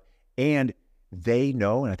showing up. And they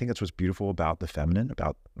know, and I think that's what's beautiful about the feminine,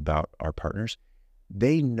 about our partners.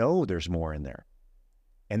 They know there's more in there.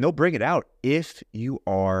 And they'll bring it out if you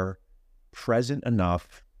are present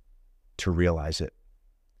enough to realize it.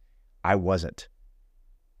 I wasn't.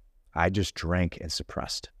 I just drank and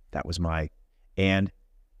suppressed. That was and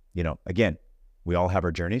you know, again, we all have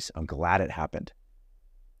our journeys. I'm glad it happened.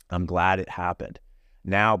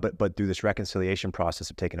 Now, but through this reconciliation process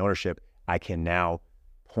of taking ownership, I can now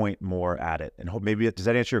point more at it. And hope maybe, does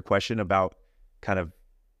that answer your question about kind of,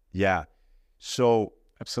 yeah. So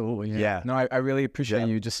absolutely. Yeah. No, I really appreciate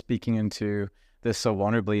you just speaking into this so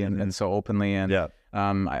vulnerably and so openly. And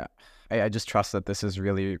I just trust that this is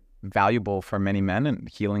really valuable for many men and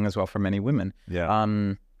healing as well for many women.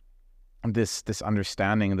 Yeah. This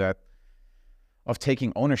understanding that of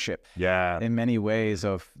taking ownership in many ways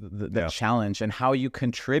of the challenge and how you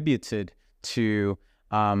contributed to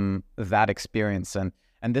that experience.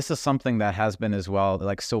 And this is something that has been as well,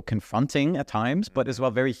 like, so confronting at times, but as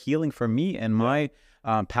well very healing for me and my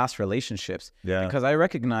past relationships. Because I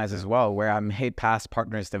recognize as well where I made past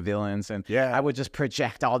partners the villains, and I would just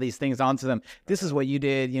project all these things onto them. This is what you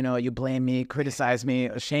did, you know, you blame me, criticize me,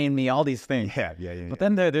 shame me, all these things. But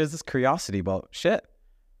then there's this curiosity about, shit,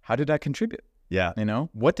 how did I contribute? You know,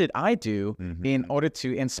 what did I do in order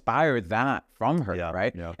to inspire that from her,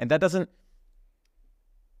 right? And that doesn't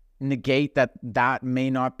negate that may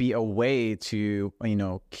not be a way to, you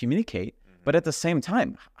know, communicate, but at the same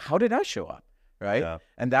time, how did I show up, right?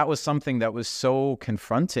 And that was something that was so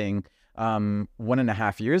confronting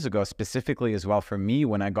 1.5 years ago, specifically as well for me,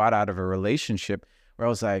 when I got out of a relationship where I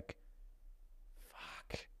was like,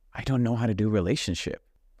 fuck, I don't know how to do relationship.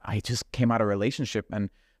 I just came out of a relationship and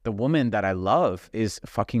the woman that I love is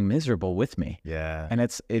fucking miserable with me. And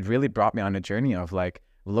it really brought me on a journey of like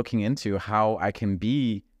looking into how I can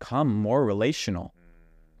become more relational.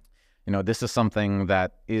 You know, this is something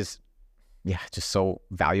that is, just so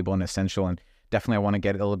valuable and essential. And definitely I want to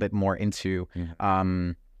get a little bit more into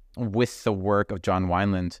with the work of John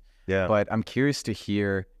Whalen. But I'm curious to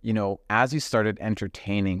hear, you know, as you started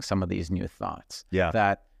entertaining some of these new thoughts,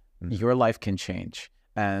 that your life can change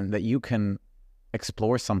and that you can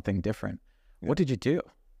explore something different. What did you do?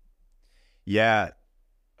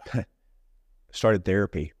 Started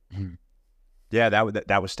therapy.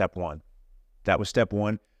 That was step one.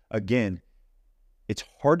 Again, it's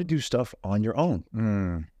hard to do stuff on your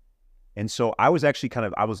own. And so I was actually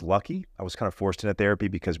I was lucky. I was kind of forced into therapy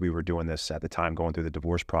because we were doing this at the time, going through the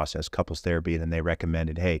divorce process, couples therapy, and then they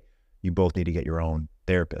recommended, hey, you both need to get your own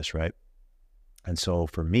therapist, right? And so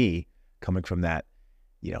for me, coming from that,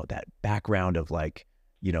 you know, that background of like,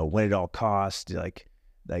 you know, when it all costs, like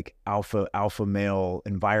alpha male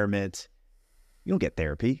environment, you don't get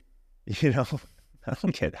therapy, you know. I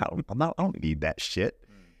don't need that shit.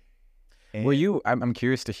 And were you, I'm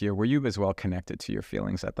curious to hear, were you as well connected to your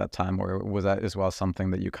feelings at that time, or was that as well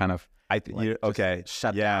something that you kind of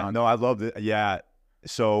shut down? No, I love it.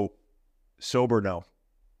 So sober, no.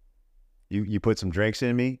 You put some drinks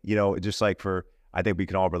in me, you know, just like I think we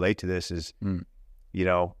can all relate to this is, you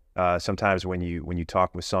know, sometimes when you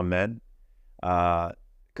talk with some men, a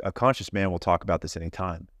conscious man will talk about this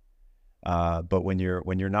anytime. But when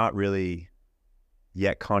you're not really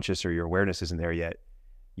yet conscious, or your awareness isn't there yet,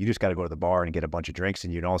 you just got to go to the bar and get a bunch of drinks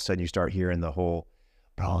in you, and all of a sudden you start hearing the whole,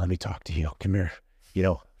 bro, let me talk to you. Come here. You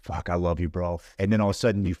know, fuck, I love you, bro. And then all of a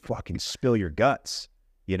sudden you fucking spill your guts,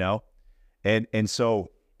 you know? And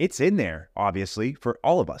so it's in there, obviously, for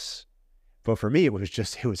all of us. But for me, it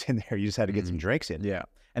was in there. You just had to get some drinks in.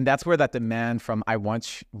 And that's where that demand from, I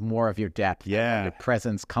want more of your depth, your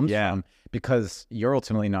presence comes from, because you're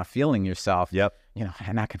ultimately not feeling yourself. You know,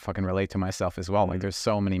 and I can fucking relate to myself as well. Like there's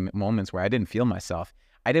so many moments where I didn't feel myself.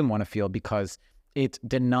 I didn't want to feel because it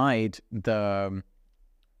denied the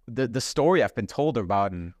story I've been told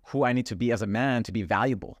about who I need to be as a man to be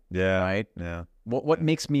valuable. Right? What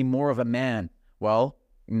makes me more of a man? Well,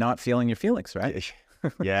 not feeling your feelings, right?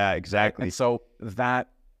 Exactly. And so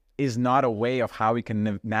that is not a way of how we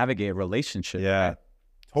can navigate a relationship. Right?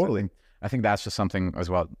 Totally. So I think that's just something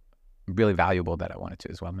as well really valuable that I wanted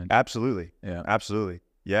to as well mention. Absolutely. Absolutely.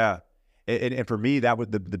 And for me, that was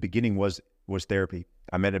the beginning was therapy.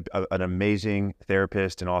 I met an amazing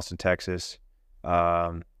therapist in Austin, Texas,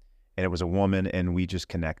 and it was a woman, and we just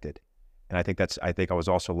connected. And I think I was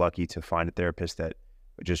also lucky to find a therapist that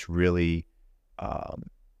just really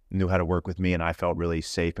knew how to work with me, and I felt really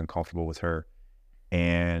safe and comfortable with her.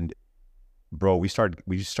 And bro, we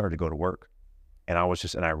just started to go to work, and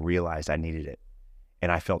I realized I needed it.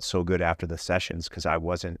 And I felt so good after the sessions because I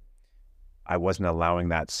wasn't allowing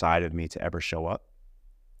that side of me to ever show up,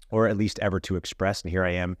 or at least ever to express. And here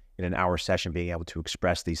I am in an hour session being able to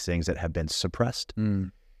express these things that have been suppressed.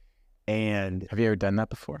 And have you ever done that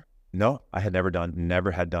before? No, I had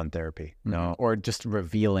never had done therapy. No. Or just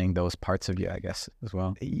revealing those parts of you, I guess, as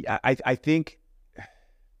well. I think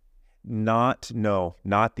not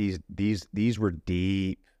these were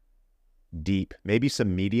deep, maybe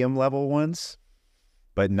some medium level ones,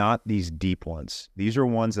 but not these deep ones. These are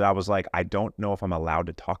ones that I was like, I don't know if I'm allowed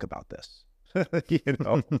to talk about this. You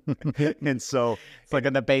know? And so it's like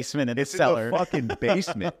in the basement in the cellar. In the fucking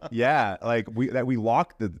basement. Yeah. Like we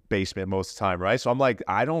lock the basement most of the time, right? So I'm like,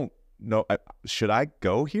 I don't know, should I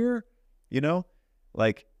go here? You know?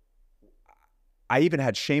 Like I even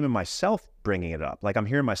had shame in myself bringing it up. Like I'm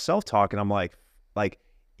hearing myself talk and I'm like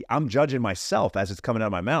I'm judging myself as it's coming out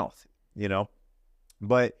of my mouth, you know?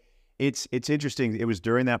 But it's interesting. It was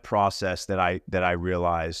during that process that I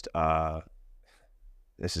realized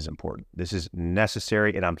this is important. This is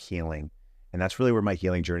necessary, and I'm healing. And that's really where my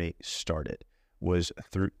healing journey started.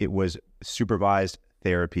 It was supervised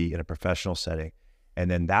therapy in a professional setting. And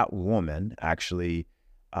then that woman actually,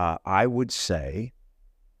 I would say,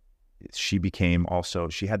 she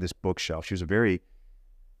had this bookshelf. She was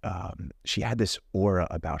she had this aura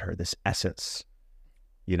about her, this essence.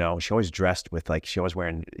 You know, she always dressed with she always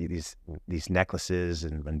wearing these necklaces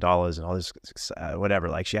and mandalas and all this whatever.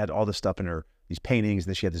 Like she had all this stuff in her, these paintings,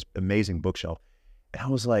 and then she had this amazing bookshelf. And I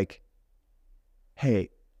was like,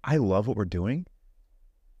 hey, I love what we're doing,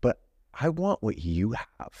 but I want what you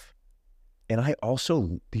have. And I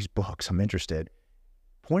also, these books, I'm interested.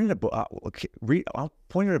 Pointed a book,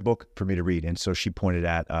 pointed a book for me to read. And so she pointed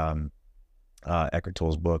at Eckhart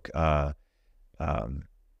Tolle's book, Power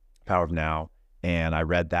of Now. And I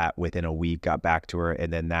read that within a week, got back to her.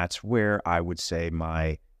 And then that's where I would say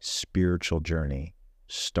my spiritual journey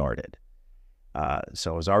started.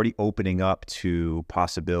 So I was already opening up to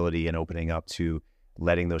possibility and opening up to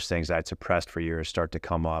letting those things I'd suppressed for years start to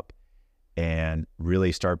come up and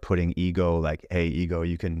really start putting ego, like, hey, ego,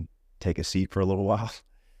 you can take a seat for a little while.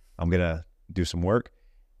 I'm going to do some work.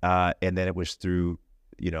 And then it was through,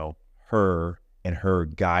 her and her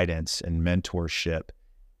guidance and mentorship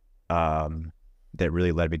that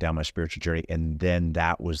really led me down my spiritual journey. And then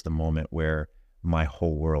that was the moment where my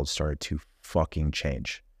whole world started to fucking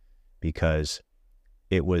change, because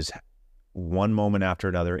it was one moment after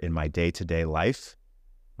another in my day-to-day life,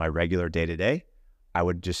 my regular day-to-day, I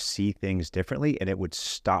would just see things differently, and it would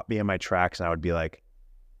stop me in my tracks. And I would be like,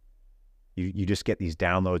 you just get these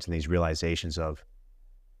downloads and these realizations of,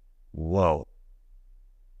 whoa,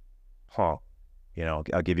 I'll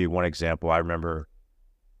give you one example. I remember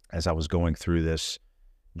as I was going through this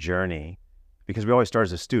journey, because we always start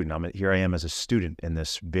as a student. Here I am as a student in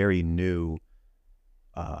this very new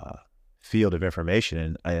field of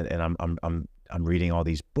information, and I'm reading all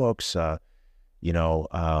these books, and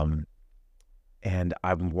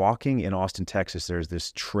I'm walking in Austin, Texas. There's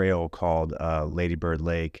this trail called Lady Bird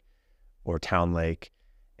Lake or Town Lake,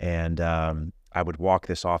 and I would walk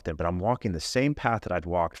this often. But I'm walking the same path that I'd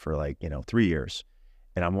walked for 3 years,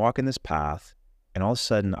 and I'm walking this path, and all of a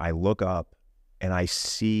sudden I look up and I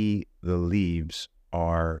see the leaves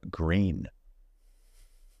are green.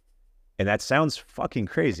 And that sounds fucking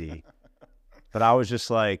crazy, but I was just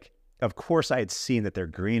like, of course I had seen that they're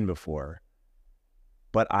green before,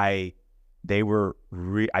 but I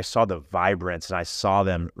saw the vibrance, and I saw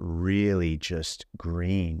them really just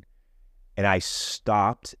green. And I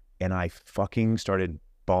stopped and I fucking started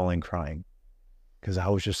bawling, crying, because I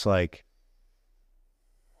was just like,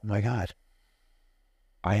 oh my God,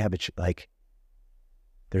 I have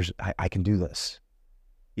I can do this,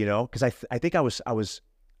 because I think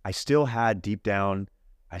I still had deep down,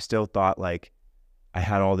 I still thought I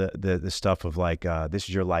had all the stuff of this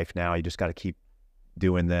is your life now. You just got to keep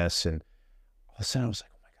doing this. And all of a sudden I was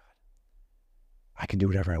like, oh my God, I can do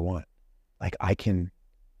whatever I want.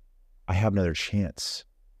 I have another chance.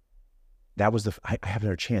 That was I have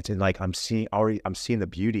another chance. And I'm seeing the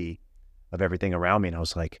beauty of everything around me. And I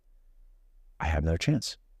was like, I have another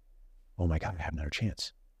chance. Oh my God, I have another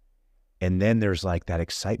chance. And then there's that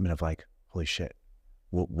excitement of holy shit,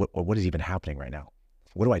 what is even happening right now?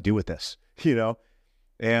 What do I do with this?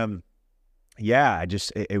 And yeah,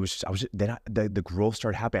 the growth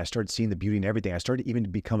started happening. I started seeing the beauty in everything. I started even to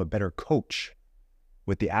become a better coach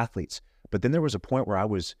with the athletes. But then there was a point where I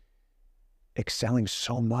was excelling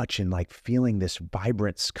so much and feeling this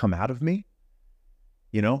vibrance come out of me,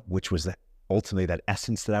 which was ultimately that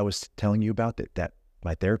essence that I was telling you about that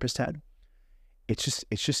my therapist had. it's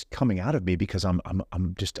just coming out of me because I'm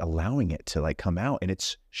just allowing it to like come out, and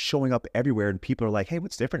it's showing up everywhere, and people are like, hey,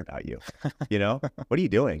 what's different about you? You know, what are you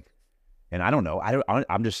doing? And I don't know.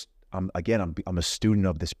 I'm a student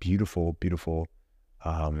of this beautiful, beautiful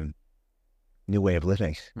new way of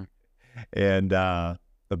living and of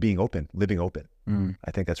being open, living open.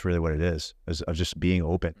 I think that's really what it is of just being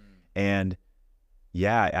open. And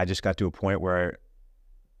yeah, I just got to a point where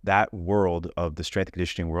that world of the strength and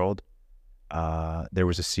conditioning world, there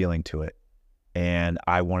was a ceiling to it, and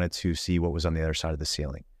I wanted to see what was on the other side of the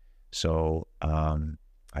ceiling. So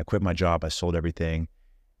I quit my job, I sold everything,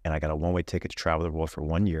 and I got a one-way ticket to travel the world for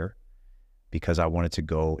 1 year because I wanted to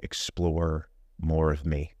go explore more of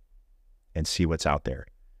me and see what's out there.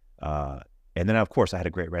 And then, of course, I had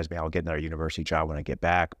a great resume. I'll get another university job when I get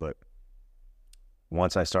back. But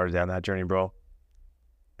once I started down that journey, bro,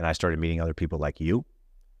 and I started meeting other people like you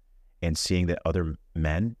and seeing that other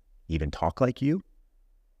men even talk like you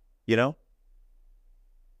know,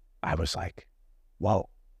 I was like, whoa,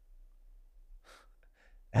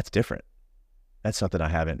 that's different. That's something I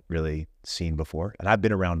haven't really seen before. And I've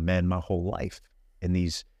been around men my whole life, and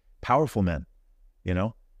these powerful men, you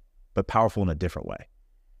know, but powerful in a different way,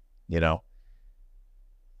 you know?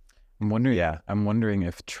 I'm wondering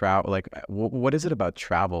if travel, like, what is it about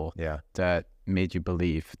travel that made you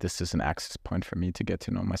believe this is an access point for me to get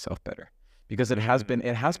to know myself better? Because it has been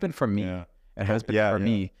for me. Yeah. It has been for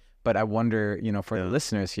me. But I wonder, you know, for the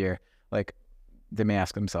listeners here, like, they may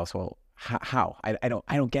ask themselves, well, how? I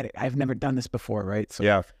don't get it. I've never done this before, right? So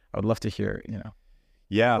I would love to hear, you know.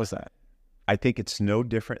 Yeah. What was that? I think it's no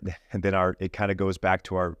different than it kind of goes back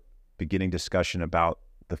to our beginning discussion about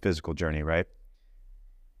the physical journey, right?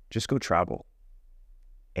 Just go travel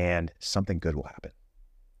and something good will happen.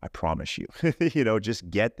 I promise you. You know, just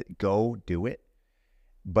go do it,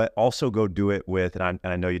 but also go do it with, and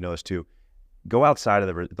I know you know this too, go outside of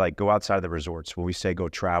the resorts. When we say go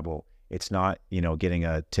travel, it's not, you know, getting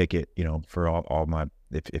a ticket, you know, for all my,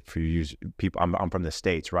 if you use people, I'm from the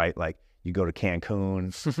States, right? Like you go to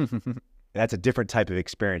Cancun, that's a different type of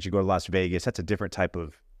experience. You go to Las Vegas, that's a different type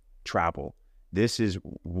of travel. This is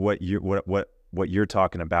what you're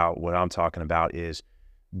talking about. What I'm talking about is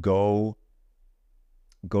go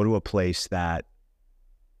to a place that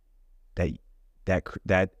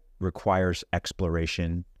requires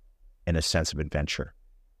exploration and a sense of adventure.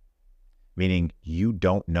 Meaning you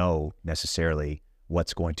don't know necessarily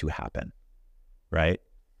what's going to happen, right?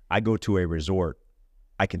 I go to a resort,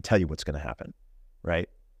 I can tell you what's going to happen, right?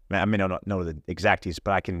 I may not know the exacties,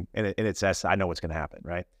 but I can, in its essence, I know what's going to happen,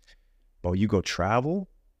 right? But you go travel,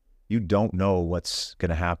 you don't know what's going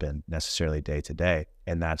to happen necessarily day to day.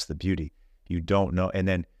 And that's the beauty. You don't know. And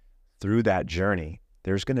then through that journey,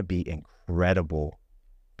 there's going to be incredible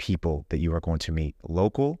people that you are going to meet,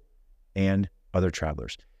 local and other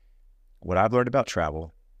travelers. What I've learned about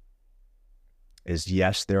travel is,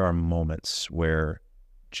 yes, there are moments where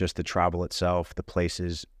just the travel itself, the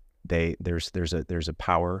places, there's a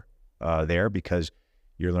power there because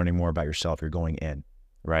you're learning more about yourself. You're going in,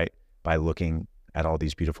 right? By looking at all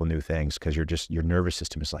these beautiful new things, because your nervous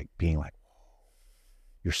system is like being like,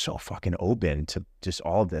 you're so fucking open to just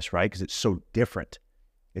all of this, right? Because it's so different.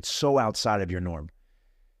 It's so outside of your norm.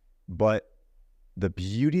 But the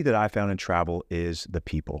beauty that I found in travel is the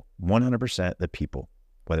people, 100% the people,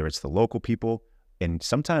 whether it's the local people, and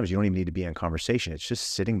sometimes you don't even need to be in conversation. It's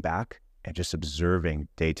just sitting back and just observing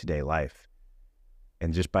day-to-day life.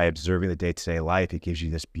 And just by observing the day-to-day life, it gives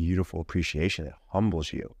you this beautiful appreciation. It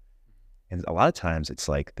humbles you. And a lot of times it's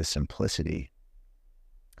like the simplicity,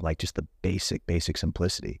 like just the basic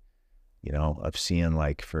simplicity, you know, of seeing,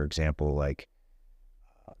 like, for example, like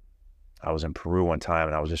I was in Peru one time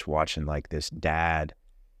and I was just watching like this dad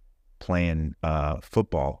playing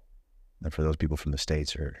football. And for those people from the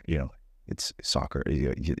States, or, you know, it's soccer,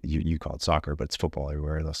 you call it soccer, but it's football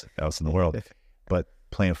everywhere else in the world. But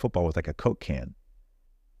playing football with like a Coke can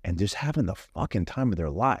and just having the fucking time of their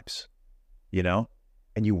lives, you know?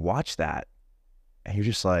 And you watch that and you're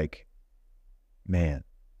just like, man,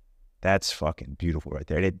 that's fucking beautiful right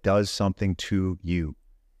there. And it does something to you.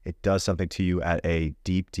 It does something to you at a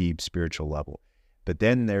deep spiritual level. But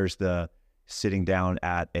then there's the sitting down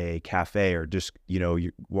at a cafe, or just, you know,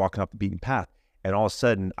 you're walking up the beaten path, and all of a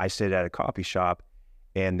sudden I sit at a coffee shop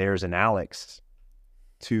and there's an Alex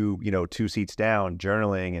two seats down,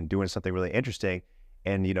 journaling and doing something really interesting.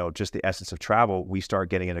 And, you know, just the essence of travel, we start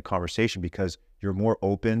getting into conversation because you're more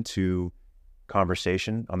open to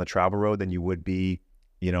conversation on the travel road than you would be,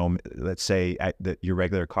 you know, let's say at your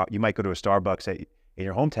regular you might go to a Starbucks in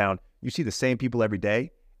your hometown, you see the same people every day,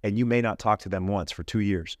 and you may not talk to them once for 2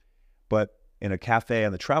 years. But in a cafe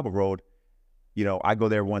on the travel road, I go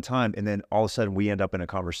there one time and then all of a sudden we end up in a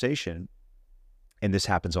conversation, and this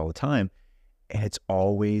happens all the time. And it's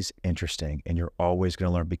always interesting, and you're always going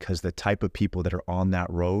to learn, because the type of people that are on that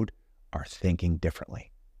road are thinking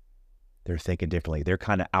differently. They're thinking differently. They're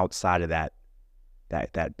kind of outside of that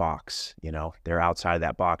box, they're outside of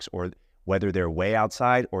that box, or whether they're way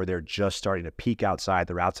outside or they're just starting to peek outside,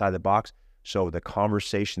 they're outside of the box. So the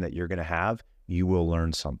conversation that you're going to have, you will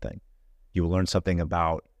learn something. You will learn something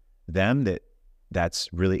about them that's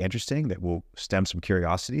really interesting, that will stem some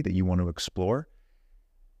curiosity that you want to explore,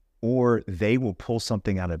 or they will pull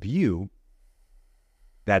something out of you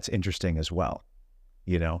that's interesting as well.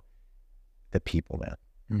 The people, man.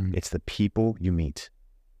 Mm-hmm. It's the people you meet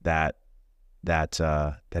that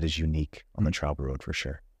is unique on the travel road, for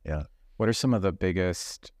sure. Yeah. What are some of the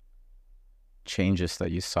biggest changes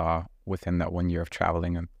that you saw within that 1 year of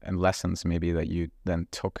traveling, and lessons maybe that you then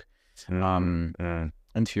took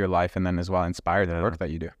into your life, and then as well inspired the work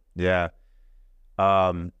that you do? Yeah.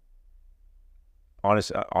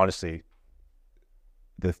 Honestly,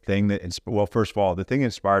 the thing that, first of all, the thing that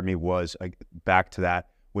inspired me was, back to that,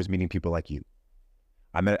 was meeting people like you.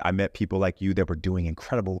 I met people like you that were doing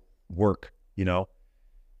incredible work, I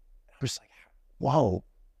was like, whoa,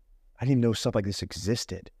 I didn't even know stuff like this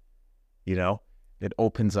existed, It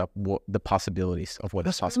opens up the possibilities of what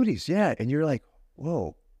is possible. Yeah. And you're like,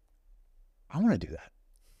 whoa, I want to do that.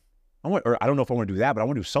 I don't know if I want to do that, but I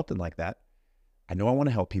want to do something like that. I know I want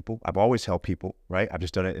to help people. I've always helped people, right? I've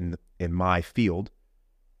just done it in my field,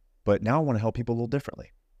 but now I want to help people a little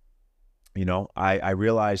differently. I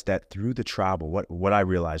realized that through the travel, what I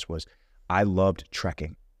realized was I loved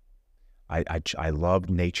trekking. I loved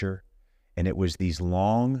nature, and it was these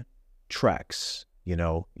long treks,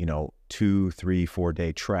 2, 3, 4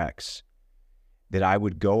 day treks that I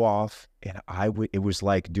would go off, and it was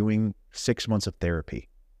like doing 6 months of therapy,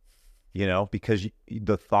 because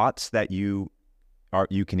the thoughts that you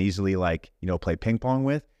can easily play ping pong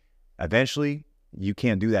with, eventually you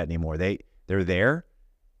can't do that anymore. They're there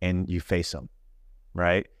and you face them,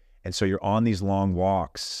 right? And so you're on these long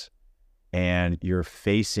walks and you're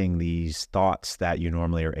facing these thoughts that you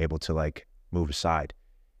normally are able to move aside,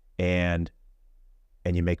 and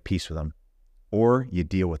you make peace with them, or you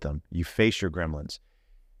deal with them. You face your gremlins.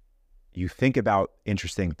 You think about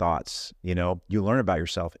interesting thoughts, you learn about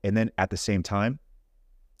yourself. And then at the same time,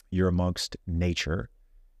 you're amongst nature.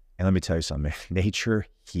 And let me tell you something, nature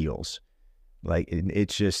heals.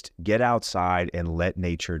 It's just get outside and let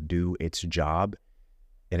nature do its job.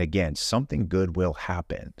 And again, something good will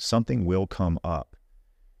happen. Something will come up.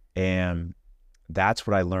 And that's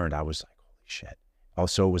what I learned. I was like, holy shit.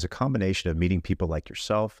 Also, it was a combination of meeting people like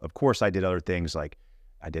yourself. Of course, I did other things, like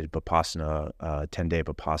I did Vipassana, 10-day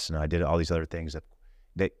Vipassana. I did all these other things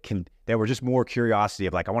that were just more curiosity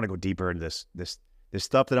of I want to go deeper into this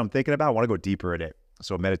stuff that I'm thinking about. I want to go deeper in it.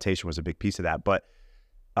 So meditation was a big piece of that. But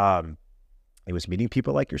it was meeting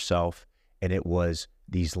people like yourself, and it was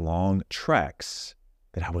these long treks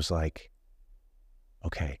that I was like,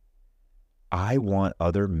 okay, I want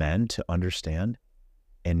other men to understand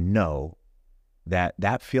and know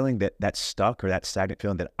that feeling, that stuck or that stagnant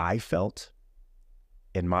feeling that I felt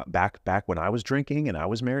in my back when I was drinking and I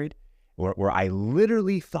was married, where I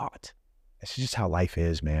literally thought, this is just how life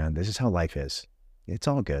is, man. This is how life is. It's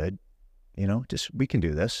all good. Just, we can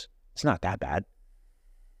do this. It's not that bad.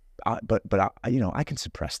 But I can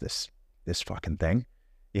suppress this fucking thing,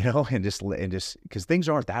 and just because things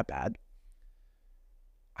aren't that bad.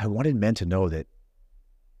 I wanted men to know that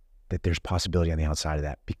there's possibility on the outside of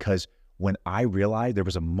that, because when I realized, there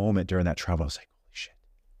was a moment during that travel, I was like,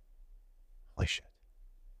 holy shit.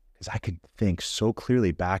 Because I could think so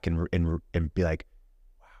clearly back and be like,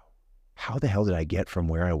 wow, how the hell did I get from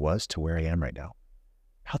where I was to where I am right now?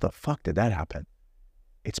 How the fuck did that happen?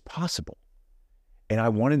 It's possible. And I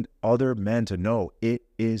wanted other men to know it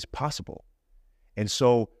is possible. And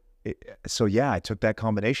so yeah, I took that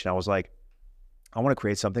combination. I was like, I want to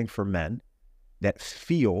create something for men that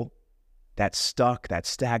feel that stuck, that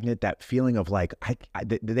stagnant, that feeling of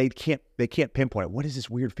they can't pinpoint it. What is this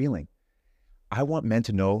weird feeling? I want men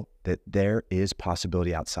to know that there is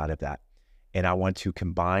possibility outside of that. And I want to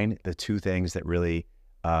combine the two things that really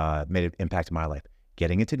made an impact in my life.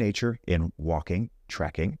 Getting into nature and walking,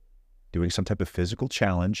 trekking, doing some type of physical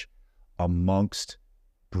challenge amongst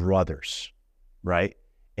brothers, right?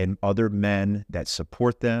 And other men that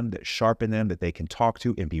support them, that sharpen them, that they can talk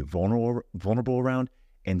to and be vulnerable around,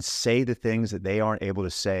 and say the things that they aren't able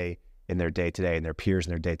to say in their day-to-day, and their peers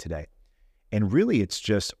in their day-to-day. And really, it's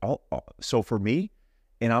just so for me,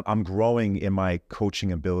 and I'm growing in my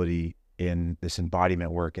coaching ability in this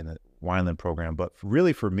embodiment work in the Whalen program, but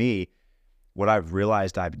really for me, what I've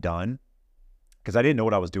realized I've done, because I didn't know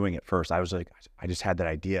what I was doing at first. I was like, I just had that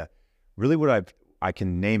idea. Really I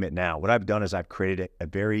can name it now. What I've done is I've created a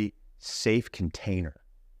very safe container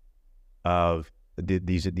of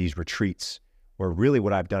these retreats, where really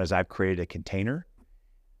what I've done is I've created a container,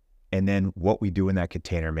 and then what we do in that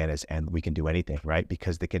container, man, and we can do anything, right?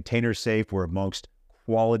 Because the container's safe. We're amongst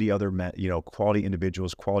quality other men, quality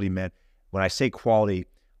individuals, quality men. When I say quality,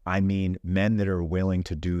 I mean men that are willing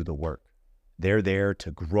to do the work. They're there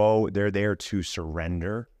to grow. They're there to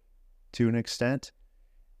surrender to an extent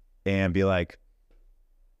and be like,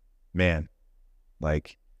 man,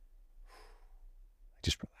 like,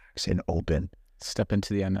 just relax and open. Step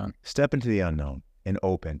into the unknown. Step into the unknown and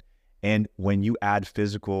open. And when you add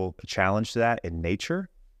physical challenge to that in nature,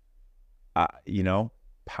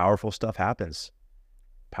 powerful stuff happens.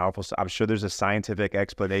 Powerful stuff. I'm sure there's a scientific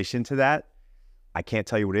explanation to that. I can't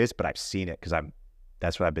tell you what it is, but I've seen it because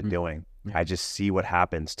that's what I've been doing. Yeah. I just see what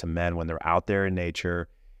happens to men when they're out there in nature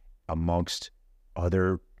amongst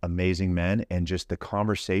other amazing men, and just the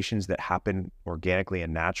conversations that happen organically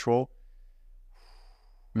and natural.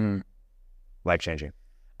 Life-changing.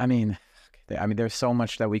 I mean, there's so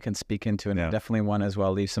much that we can speak into, and I definitely want to as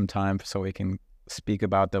well leave some time so we can speak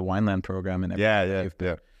about the Whalen program and everything you've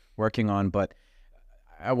been working on. But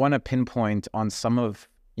I want to pinpoint on some of,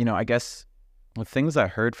 I guess, the things I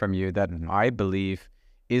heard from you that I believe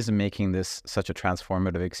is making this such a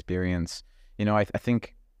transformative experience. I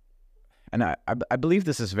think, and I believe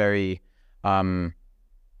this is very, I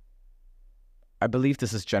believe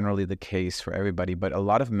this is generally the case for everybody, but a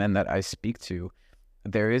lot of men that I speak to,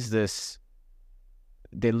 there is this,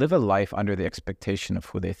 they live a life under the expectation of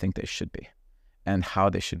who they think they should be and how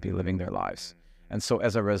they should be living their lives. And so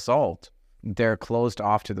as a result, they're closed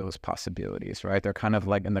off to those possibilities, right? They're kind of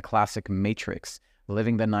like in the classic matrix,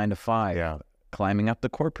 living the 9-to-5, climbing up the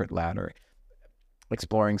corporate ladder,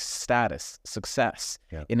 exploring status, success,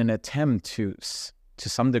 in an attempt to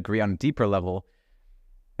some degree, on a deeper level,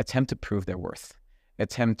 attempt to prove their worth,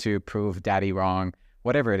 attempt to prove daddy wrong,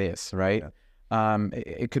 whatever it is, right?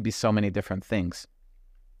 It could be so many different things.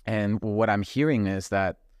 And what I'm hearing is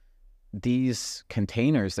that these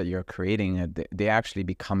containers that you're creating, they actually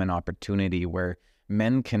become an opportunity where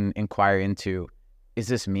men can inquire into, is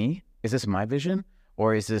this me? Is this my vision?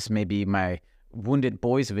 Or is this maybe my wounded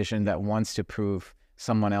boy's vision that wants to prove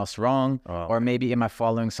someone else wrong? Or maybe am I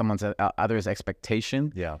following someone's other's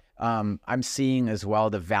expectation? I'm seeing as well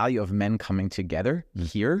the value of men coming together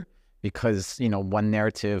here, because, one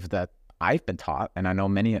narrative that I've been taught, and I know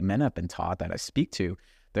many men have been taught that I speak to,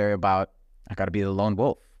 they're about, I got to be the lone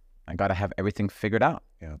wolf. I got to have everything figured out.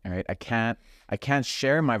 All right. I can't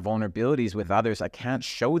share my vulnerabilities with others. I can't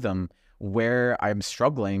show them where I'm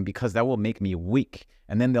struggling, because that will make me weak,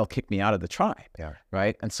 and then they'll kick me out of the tribe.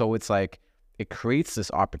 Right. And so it's like, it creates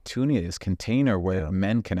this opportunity, this container where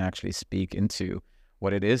men can actually speak into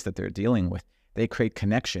what it is that they're dealing with. They create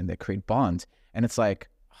connection, they create bonds. And it's like,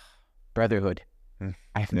 brotherhood.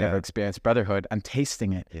 I've never experienced brotherhood. I'm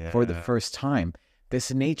tasting it for the first time.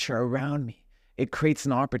 This nature around me, it creates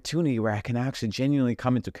an opportunity where I can actually genuinely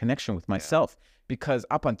come into connection with myself. Because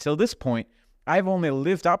up until this point, I've only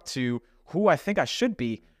lived up to who I think I should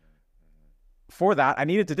be. For that, I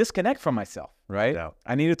needed to disconnect from myself, right?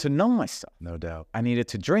 I needed to numb myself. No doubt. I needed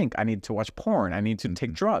to drink. I needed to watch porn. I needed to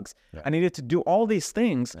take drugs. I needed to do all these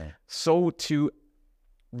things so to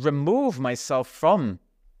remove myself from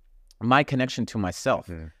my connection to myself.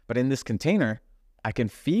 But in this container, I can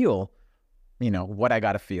feel, what I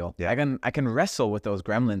got to feel. I can wrestle with those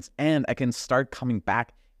gremlins, and I can start coming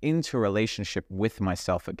back into a relationship with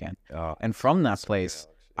myself again. And from that place,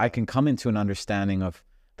 I can come into an understanding of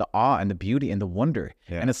the awe and the beauty and the wonder.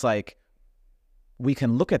 And it's like, we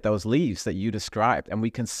can look at those leaves that you described, and we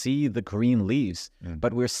can see the green leaves,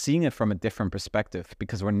 but we're seeing it from a different perspective,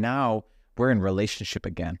 because we're in relationship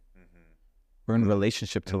again. We're in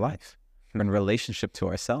relationship to life. We're in relationship to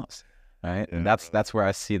ourselves, right? And that's where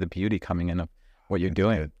I see the beauty coming in of what you're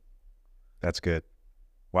doing. Good. That's good.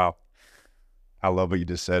 Wow. I love what you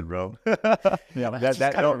just said, bro. That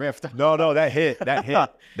kind of riffed. No, that hit.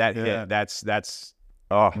 That's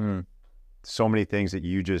so many things that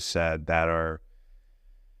you just said that are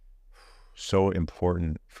so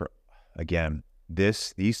important for, again,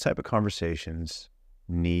 these type of conversations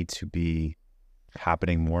need to be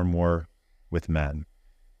happening more and more with men,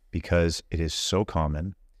 because it is so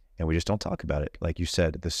common and we just don't talk about it. Like you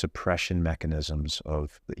said, the suppression mechanisms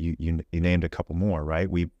of, you named a couple more,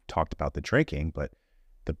 right? We talked about the drinking, but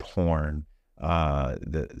the porn,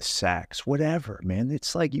 the sex, whatever, man.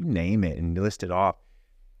 It's like, you name it and list it off.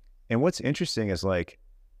 And what's interesting is, like,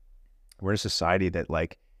 we're in a society that,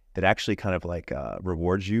 like, that actually kind of like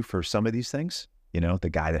rewards you for some of these things. You know, the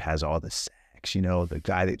guy that has all the sex, you know, the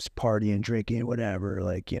guy that's partying, drinking, whatever,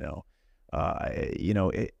 like, even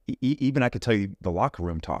I could tell you the locker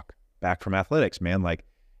room talk back from athletics, man, like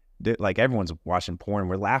everyone's watching porn.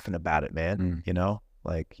 We're laughing about it, man, you know,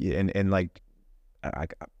 like, and like,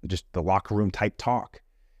 just the locker room type talk.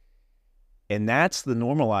 And that's the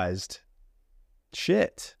normalized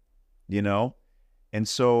shit, you know? And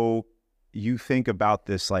so you think about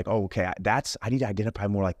this like, oh, okay, I need to identify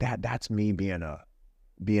more like that. That's me being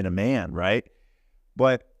a man, right?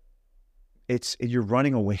 But you're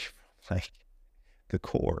running away from like the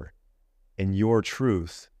core and your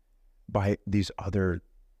truth by this other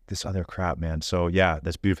crap, man. So yeah,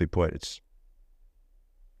 that's beautifully put.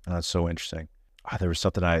 That's so interesting. There was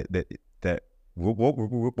something what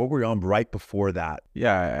were we on right before that?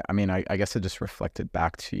 Yeah, I mean, I guess it just reflected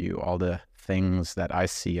back to you all the things that I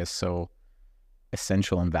see as so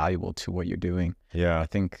essential and valuable to what you're doing. Yeah. I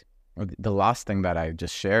think the last thing that I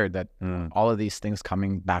just shared, that all of these things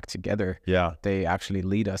coming back together, they actually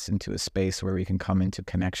lead us into a space where we can come into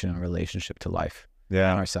connection and relationship to life and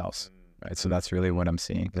ourselves. Right. So that's really what I'm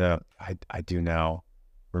seeing. Yeah. I do now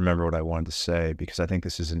remember what I wanted to say, because I think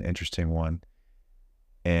this is an interesting one.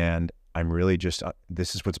 And I'm really just,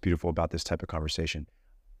 this is what's beautiful about this type of conversation.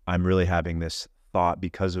 I'm really having this thought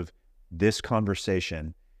because of this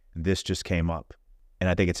conversation. This just came up, and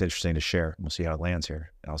I think it's interesting to share. We'll see how it lands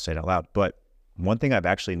here. I'll say it out loud. But one thing I've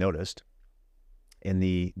actually noticed in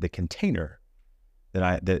the container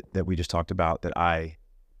that we just talked about, that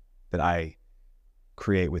I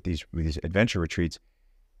create with these adventure retreats,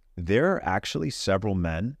 there are actually several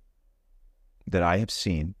men that I have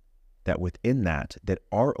seen that within that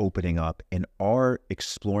are opening up and are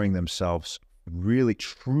exploring themselves really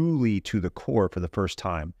truly to the core for the first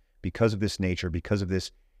time, because of this nature, because of this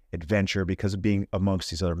adventure, because of being amongst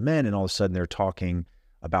these other men. And all of a sudden they're talking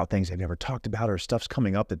about things they've never talked about, or stuff's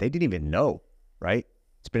coming up that they didn't even know, right?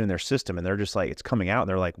 It's been in their system, and they're just like, it's coming out, and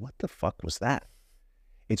they're like, what the fuck was that?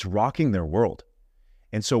 It's rocking their world.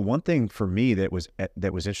 And so one thing for me that was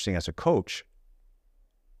interesting as a coach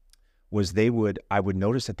was I would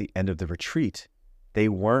notice at the end of the retreat, they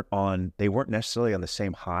weren't necessarily on the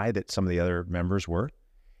same high that some of the other members were.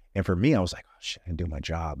 And for me, I was like, oh shit, I can do my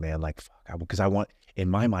job, man. Like, fuck, because I want, in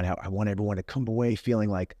my mind, I want everyone to come away feeling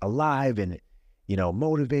like alive and,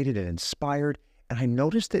 motivated and inspired. And I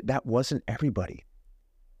noticed that wasn't everybody.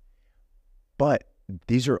 But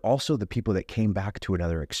these are also the people that came back to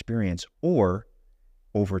another experience, or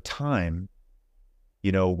over time,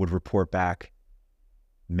 would report back,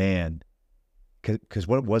 man, because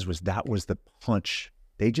what it was that was the punch.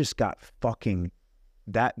 They just got fucking,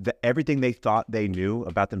 everything they thought they knew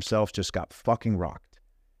about themselves just got fucking rocked.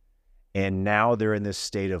 And now they're in this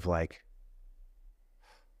state of like,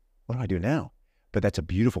 what do I do now? But that's a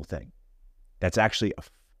beautiful thing. That's actually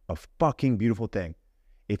a fucking beautiful thing.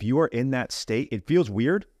 If you are in that state, it feels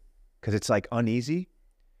weird because it's like uneasy.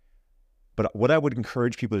 But what I would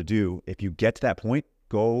encourage people to do, if you get to that point,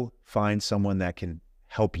 go find someone that can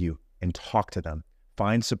help you and talk to them.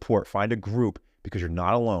 Find support, find a group, because you're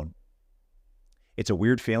not alone. It's a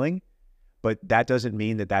weird feeling, but that doesn't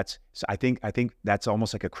mean that's, I think that's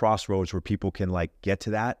almost like a crossroads where people can like get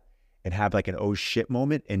to that and have like an oh shit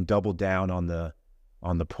moment and double down on the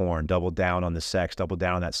porn, double down on the sex, double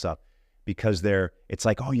down on that stuff. Because it's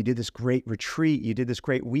like, oh, you did this great retreat, you did this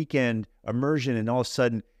great weekend immersion, and all of a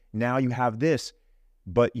sudden now you have this,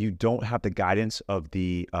 but you don't have the guidance of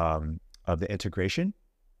the integration,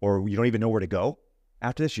 or you don't even know where to go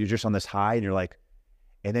after this. You're just on this high, and you're like,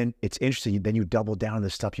 and then it's interesting. Then you double down on the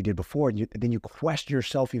stuff you did before, and then you question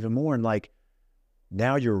yourself even more, and like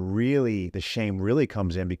now the shame really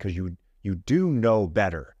comes in, because you do know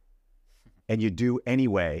better, and you do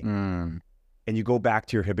anyway. And you go back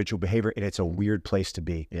to your habitual behavior, and it's a weird place to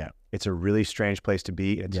be. Yeah, it's a really strange place to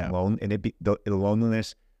be. It's alone, and the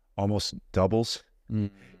loneliness almost doubles.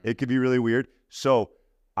 It could be really weird. So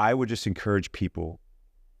I would just encourage people,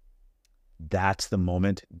 that's the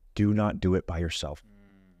moment. Do not do it by yourself.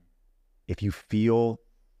 If you're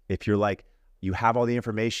like, you have all the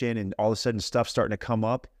information and all of a sudden stuff's starting to come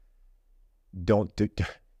up, don't do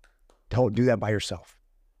that by yourself.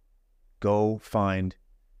 Go find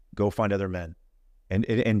other men,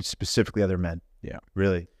 and specifically other men. Yeah,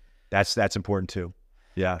 really, that's important too.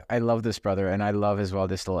 Yeah, I love this, brother, and I love as well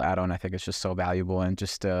this little add-on. I think it's just so valuable, and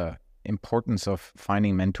just importance of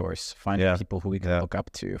finding mentors, finding people who we can look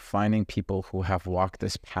up to, finding people who have walked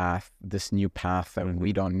this path, this new path that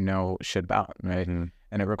we don't know shit about, right? And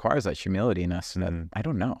it requires that humility in us that I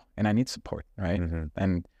don't know, and I need support, right?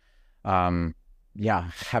 And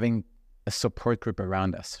having a support group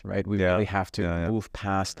around us, right? We Yeah. really have to Yeah, yeah. move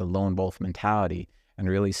past the lone wolf mentality and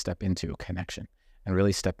really step into connection and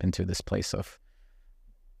really step into this place of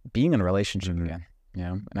being in a relationship again.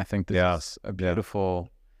 And I think this is a beautiful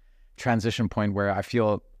transition point where I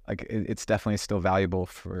feel like it's definitely still valuable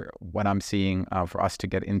for what I'm seeing, for us to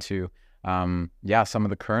get into some of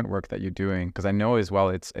the current work that you're doing, because I know as well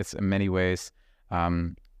it's in many ways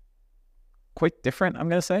quite different, I'm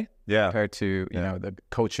gonna say, compared to you know, the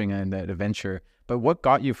coaching and the adventure. But what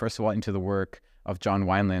got you first of all into the work of John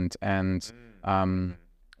Wineland, and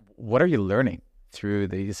what are you learning through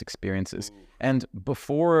these experiences? And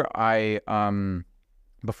before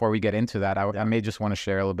we get into that, I may just want to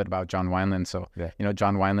share a little bit about John Wineland. So, you know,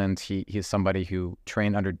 John Wineland, he's somebody who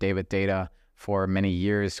trained under David Data for many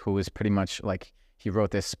years, who was pretty much like, he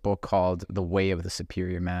wrote this book called The Way of the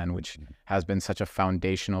Superior Man, which has been such a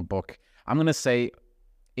foundational book. I'm going to say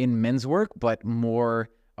in men's work, but more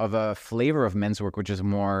of a flavor of men's work, which is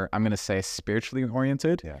more, I'm going to say, spiritually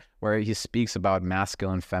oriented, where he speaks about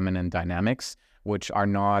masculine and feminine dynamics, which are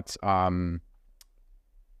not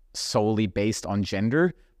solely based on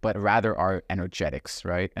gender, but rather are energetics,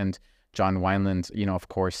 right? And John Wineland, you know, of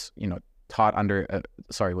course, you know, taught under,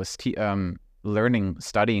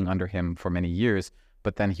 studying under him for many years,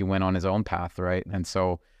 but then he went on his own path, right? And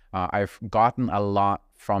so I've gotten a lot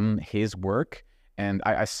from his work, and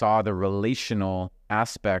I saw the relational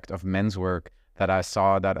aspect of men's work that I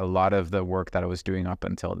saw that a lot of the work that I was doing up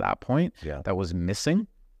until that point that was missing.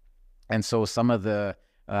 And so some of the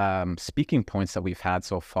speaking points that we've had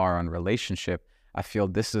so far on relationship, I feel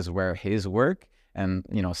this is where his work and,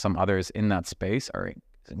 you know, some others in that space are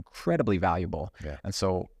incredibly valuable. And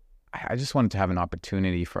so I just wanted to have an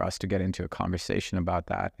opportunity for us to get into a conversation about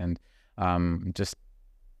that, and just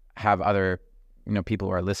have other, you know, people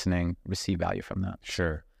who are listening receive value from that.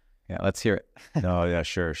 Sure. Yeah, let's hear it. No, yeah,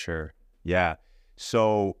 sure. Yeah.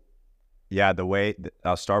 So, yeah,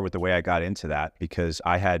 I'll start with the way I got into that, because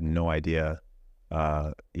I had no idea,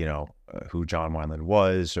 who John Wineland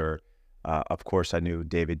was, or of course I knew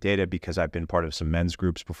David Data because I've been part of some men's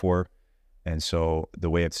groups before. And so the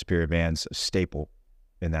Way of the Superior Man's a staple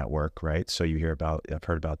in that work, right? So I've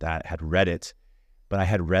heard about that, had read it, but I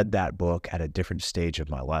had read that book at a different stage of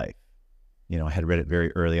my life. You know, I had read it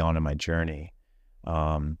very early on in my journey,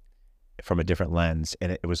 from a different lens.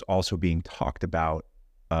 And it was also being talked about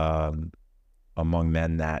among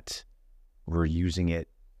men that were using it,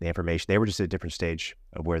 the information. They were just at a different stage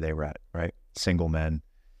of where they were at, right? Single men,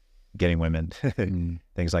 getting women,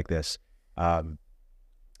 things like this. And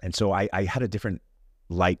so I had a different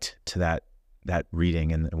light to that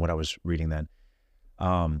reading and what I was reading then.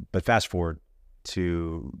 But fast forward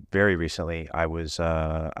to very recently,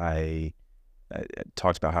 I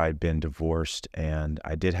talked about how I'd been divorced, and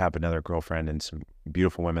I did have another girlfriend and some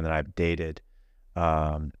beautiful women that I've dated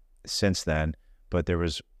since then. But there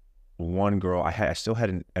was one girl, I still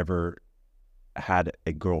hadn't ever had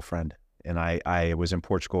a girlfriend. And I was in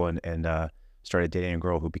Portugal and started dating a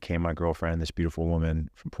girl who became my girlfriend, this beautiful woman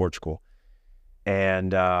from Portugal.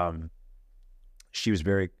 And she was a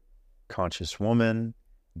very conscious woman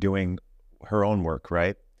doing her own work,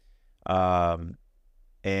 right?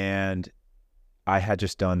 And I had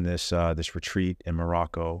just done this retreat in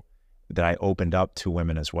Morocco that I opened up to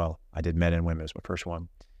women as well. I did men and women as my first one.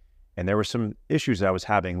 And there were some issues that I was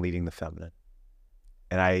having leading the feminine.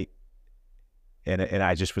 And I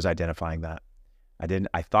just was identifying that.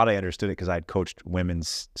 I thought I understood it because I'd coached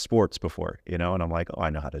women's sports before, you know, and I'm like, oh, I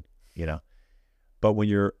know how to, you know. But when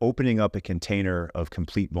you're opening up a container of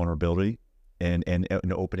complete vulnerability and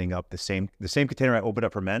opening up the same container I opened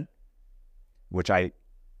up for men, which I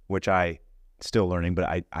still learning,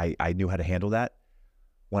 but I knew how to handle that.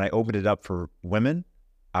 When I opened it up for women,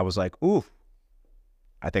 I was like, ooh,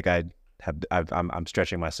 I think I'm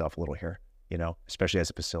stretching myself a little here, you know, especially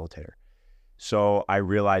as a facilitator. So I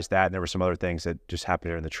realized that, and there were some other things that just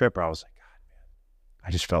happened during the trip where I was like, God, man,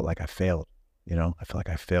 I just felt like I failed, you know, I felt like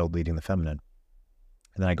I failed leading the feminine.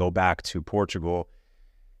 And then I go back to Portugal,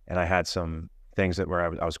 and I had some things where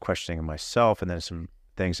I was questioning myself, and then some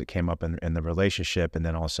things that came up in the relationship, and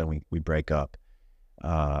then all of a sudden we break up.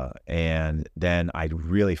 And then I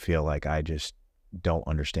really feel like I just don't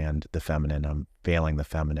understand the feminine. I'm failing the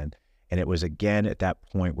feminine. And it was again at that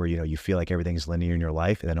point where, you know, you feel like everything's linear in your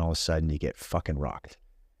life, and then all of a sudden you get fucking rocked.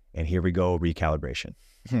 And here we go, recalibration.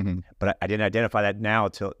 But I didn't identify that now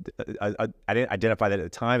till I didn't identify that at the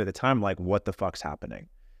time. At the time, I'm like, what the fuck's happening?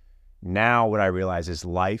 Now what I realize is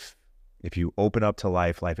life, if you open up to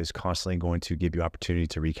life, life is constantly going to give you opportunity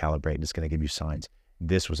to recalibrate, and it's going to give you signs.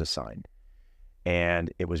 This was a sign.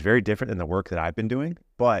 And it was very different than the work that I've been doing.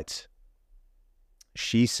 But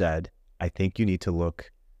she said, I think you need to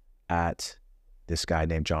look at this guy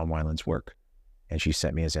named John Whelan's work. And she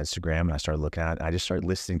sent me his Instagram, and I started looking at it. And I just started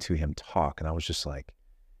listening to him talk, and I was just like,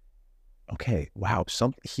 okay, wow.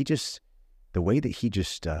 The way that he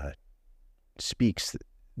just speaks,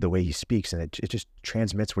 the way he speaks, and it just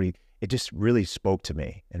transmits it just really spoke to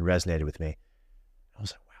me and resonated with me. I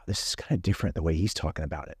was like, wow, this is kind of different the way he's talking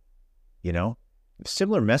about it, you know?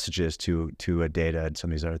 Similar messages to a data and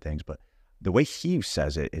some of these other things, but the way he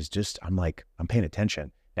says it is just, I'm paying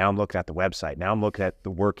attention. Now I'm looking at the website. Now I'm looking at the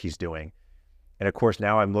work he's doing. And of course,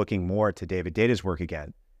 now I'm looking more to David Data's work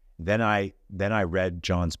again. Then I read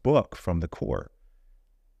John's book, From the Core.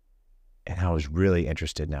 And I was really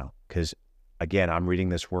interested now because, again, I'm reading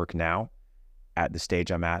this work now at the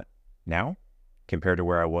stage I'm at now compared to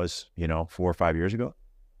where I was, 4 or 5 years ago.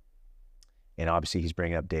 And obviously he's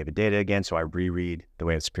bringing up David Data again. So I reread The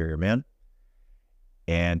Way of the Superior Man.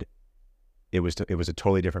 And it was a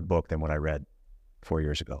totally different book than what I read 4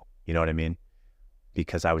 years ago. You know what I mean?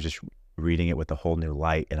 Because I was just reading it with a whole new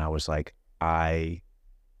light. And I was like, I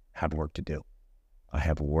have work to do. I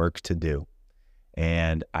have work to do.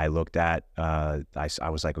 And I looked at, I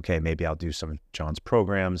was like, okay, maybe I'll do some of John's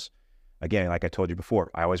programs. Again, like I told you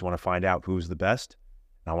before, I always want to find out who's the best.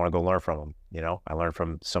 And I want to go learn from them. I learned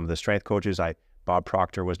from some of the strength coaches. Bob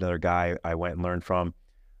Proctor was another guy I went and learned from.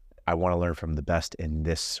 I want to learn from the best in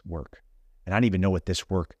this work. And I didn't even know what this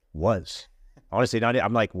work was. Honestly,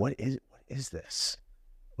 I'm like, what is this?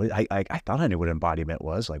 I thought I knew what embodiment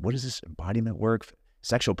was. Like, what is this embodiment work?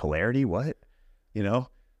 Sexual polarity? What?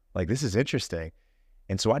 Like, this is interesting.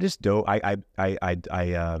 And so I just there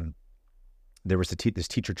was this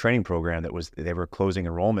teacher training program they were closing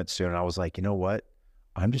enrollment soon. And I was like, you know what?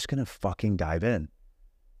 I'm just going to fucking dive in,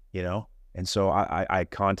 And so I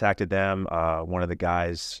contacted them. One of the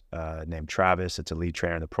guys named Travis, it's a lead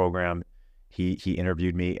trainer in the program. He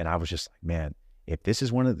interviewed me, and I was just like, man, if this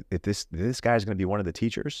guy is going to be one of the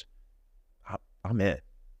teachers, I'm in,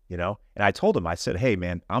 And I told him, I said, hey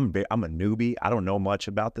man, I'm a newbie. I don't know much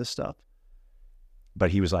about this stuff.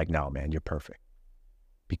 But he was like, no, man, you're perfect.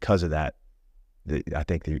 Because of that, I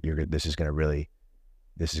think that this is going to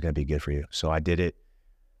be good for you. So I did it.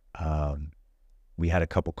 We had a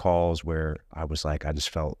couple calls where I was like, I just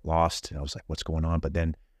felt lost. And I was like, what's going on? But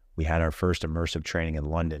then we had our first immersive training in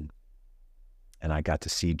London. And I got to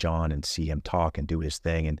see John and see him talk and do his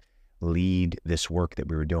thing and lead this work that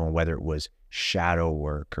we were doing, whether it was shadow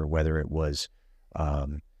work or whether it was,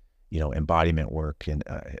 embodiment work and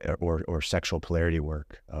or sexual polarity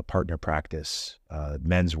work, partner practice,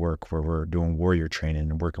 men's work where we're doing warrior training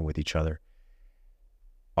and working with each other.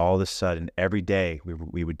 All of a sudden, every day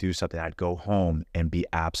we would do something. I'd go home and be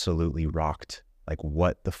absolutely rocked. Like,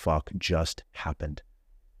 what the fuck just happened?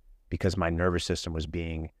 Because my nervous system was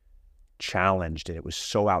being challenged and it was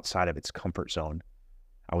so outside of its comfort zone.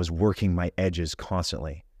 I was working my edges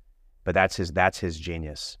constantly. But that's his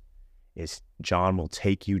genius. Is John will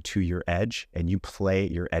take you to your edge and you play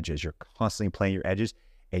your edges. You're constantly playing your edges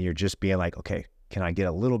and you're just being like, okay, can I get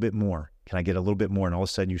a little bit more? Can I get a little bit more? And all of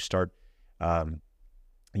a sudden you start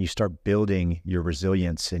building your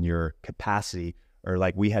resilience and your capacity, or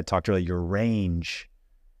like we had talked earlier, your range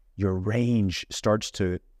starts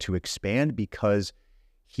to expand because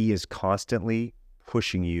he is constantly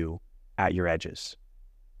pushing you at your edges.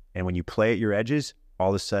 And when you play at your edges, all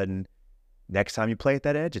of a sudden, next time you play at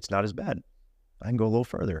that edge, it's not as bad. I can go a little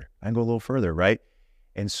further, right?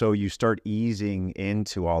 And so you start easing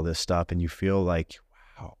into all this stuff and you feel like,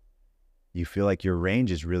 wow, your range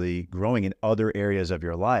is really growing in other areas of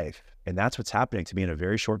your life. And that's what's happening to me in a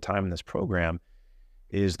very short time in this program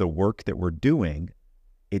is the work that we're doing.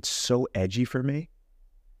 It's so edgy for me.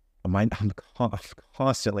 I'm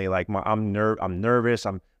constantly like, I'm nervous.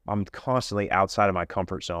 I'm constantly outside of my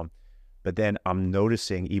comfort zone. But then I'm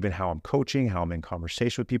noticing even how I'm coaching, how I'm in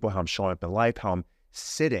conversation with people, how I'm showing up in life, how I'm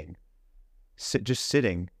sitting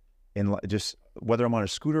in just whether I'm on a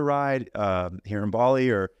scooter ride here in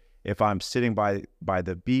Bali or if I'm sitting by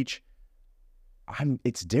the beach,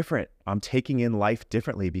 it's different. I'm taking in life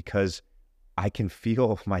differently because I can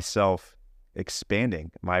feel myself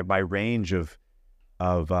expanding. My range of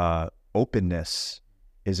openness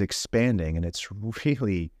is expanding, and it's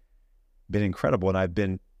really been incredible. And I've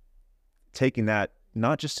been taking that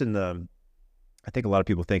not just in I think a lot of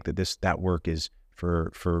people think that that work is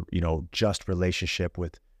for just relationship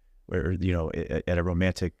with, or at a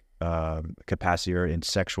romantic capacity or in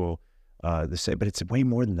sexual but it's way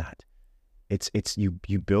more than that. It's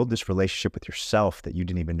you build this relationship with yourself that you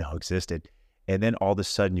didn't even know existed, and then all of a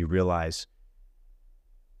sudden you realize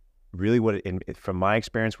really from my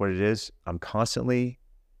experience what it is. I'm constantly,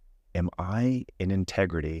 am I in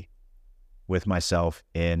integrity with myself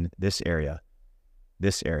in this area,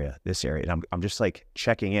 this area, this area. And I'm just like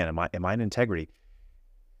checking in. Am I in integrity?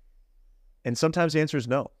 And sometimes the answer is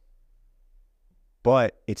no.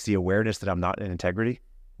 But it's the awareness that I'm not in integrity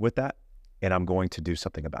with that, and I'm going to do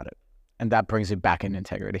something about it. And that brings you back in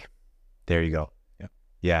integrity. There you go. Yeah.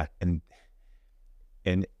 Yeah.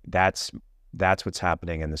 And that's what's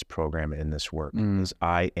happening in this program, in this work. Is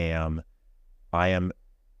I am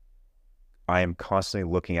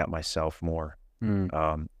constantly looking at myself more.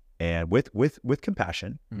 And with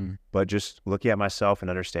compassion, but just looking at myself and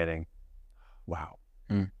understanding, wow,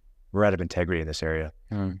 we're out of integrity in this area.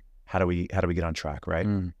 How do we get on track, right?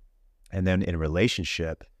 And then in a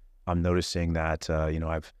relationship, I'm noticing that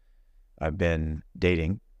I've been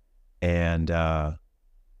dating, and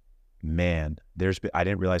man, I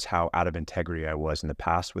didn't realize how out of integrity I was in the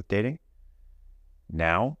past with dating.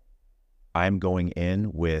 Now, I'm going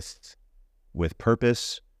in with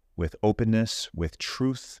purpose, with openness, with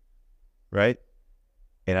truth, right?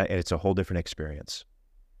 And it's a whole different experience.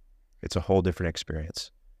 It's a whole different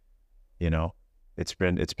experience. It's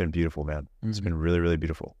been beautiful, man. It's been really, really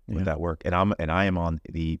beautiful with that work. And I am on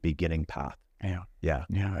the beginning path. Yeah.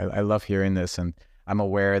 I love hearing this, and I'm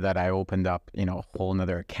aware that I opened up, a whole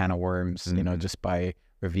nother can of worms, just by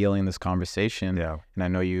revealing this conversation. Yeah. And I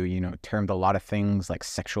know you termed a lot of things like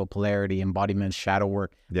sexual polarity, embodiment, shadow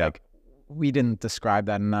work. Yeah. Like, we didn't describe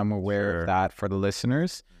that, and I'm aware of that for the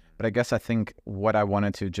listeners. But I think what I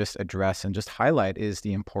wanted to just address and just highlight is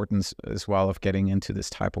the importance as well of getting into this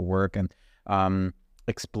type of work and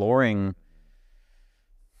exploring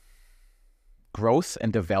growth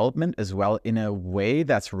and development as well in a way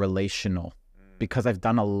that's relational. Because I've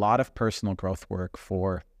done a lot of personal growth work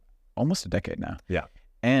for almost a decade now. Yeah.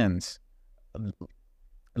 And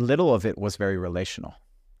little of it was very relational.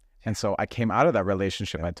 And so I came out of that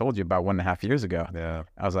relationship I told you about 1.5 years ago. Yeah.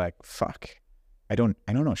 I was like, fuck, I don't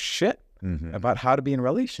know shit about how to be in a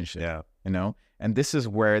relationship. Yeah. And this is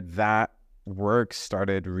where that work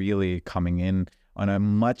started really coming in on a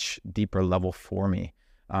much deeper level for me.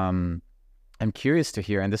 I'm curious to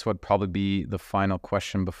hear, and this would probably be the final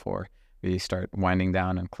question before we start winding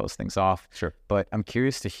down and close things off. Sure. But I'm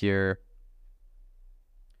curious to hear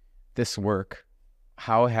this work.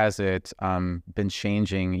 How has it been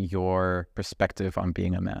changing your perspective on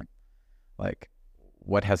being a man? Like,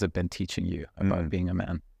 what has it been teaching you about being a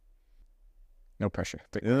man? No pressure.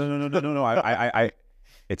 No. I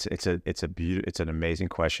it's an amazing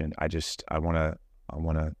question. I want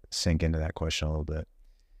to sink into that question a little bit.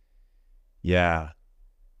 Yeah.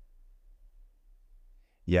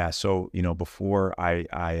 So, before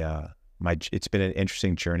it's been an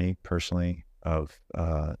interesting journey personally of,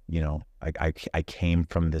 I came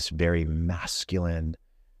from this very masculine,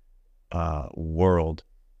 world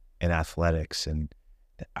in athletics and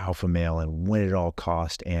the alpha male and win at all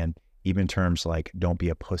cost. And even terms like don't be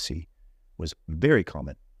a pussy was very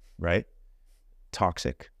common, right?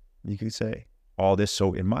 Toxic, you could say, all this.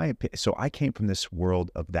 So in my opinion, so I came from this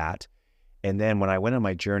world of that. And then when I went on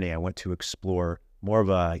my journey, I went to explore more of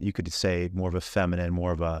a, you could say more of a feminine,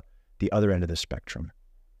 more of the other end of the spectrum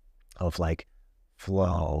of like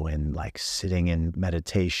flow and like sitting in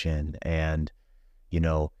meditation and,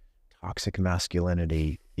 toxic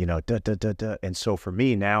masculinity, And so for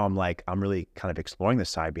me now, I'm really kind of exploring this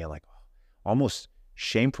side, being like almost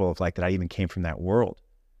shameful of like that I even came from that world.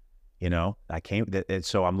 And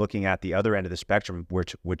so I'm looking at the other end of the spectrum,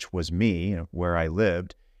 which was me, where I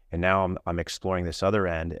lived. And now I'm exploring this other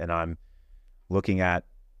end, and I'm looking at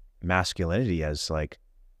masculinity as like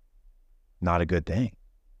not a good thing,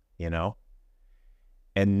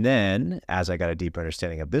 And then as I got a deeper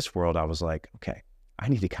understanding of this world, I was like, okay, I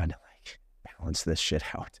need to kind of like balance this shit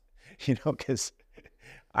out, because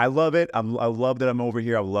I love it. I love that I'm over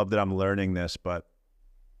here. I love that I'm learning this, but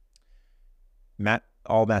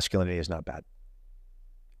all masculinity is not bad.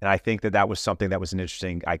 And I think that was something that was an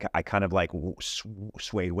interesting, I kind of like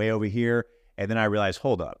swayed way over here. And then I realized,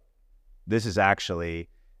 hold up, this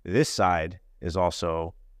side is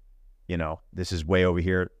also, this is way over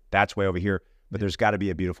here. That's way over here, but there's got to be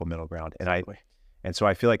a beautiful middle ground. And so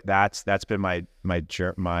I feel like that's been my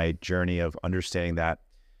journey of understanding that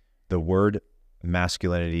the word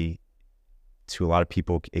masculinity to a lot of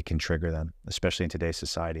people, it can trigger them, especially in today's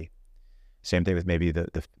society. Same thing with maybe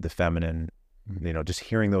the feminine, just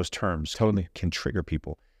hearing those terms totally can trigger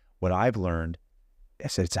people. What I've learned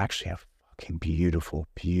is that it's actually a fucking beautiful,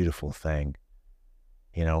 beautiful thing.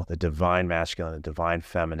 The divine masculine, the divine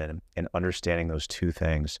feminine, and understanding those two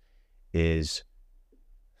things it's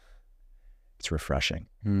refreshing.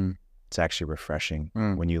 It's actually refreshing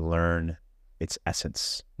when you learn its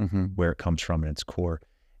essence, where it comes from and its core.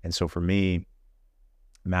 And so for me,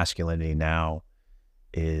 masculinity now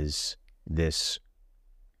is this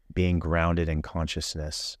being grounded in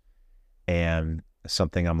consciousness. And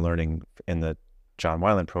something I'm learning in the John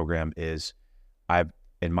Whalen program is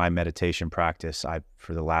in my meditation practice,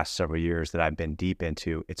 for the last several years that I've been deep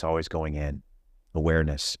into, it's always going in,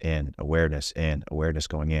 awareness in, awareness in, awareness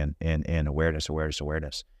going in, awareness, awareness,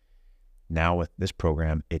 awareness. Now with this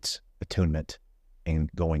program, it's attunement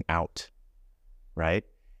and going out, right?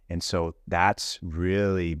 And so that's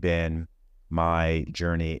really been my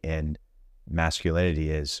journey in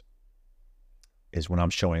masculinity is when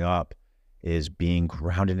I'm showing up, is being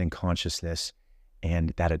grounded in consciousness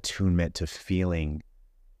and that attunement to feeling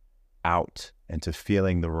out and to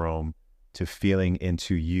feeling the room, to feeling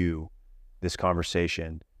into you, this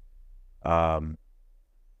conversation,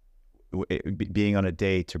 being on a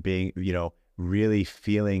date or being, really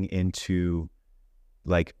feeling into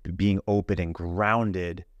like being open and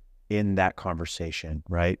grounded in that conversation,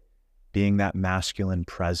 right? Being that masculine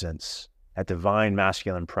presence, that divine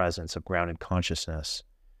masculine presence of grounded consciousness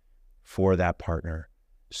for that partner.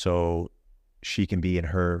 So she can be in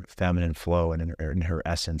her feminine flow and in her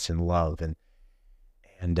essence and love. And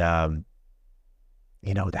that's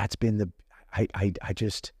been I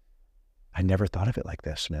never thought of it like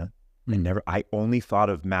this, man. I only thought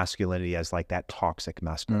of masculinity as like that toxic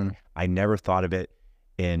masculinity. I never thought of it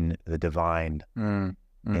in the divine, in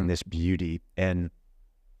this beauty. And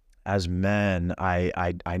as men,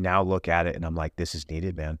 I now look at it and I'm like, this is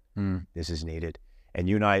needed, man. This is needed. And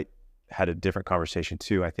you and I had a different conversation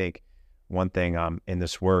too. I think one thing in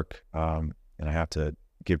this work, and I have to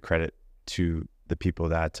give credit to the people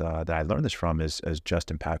that I learned this from, is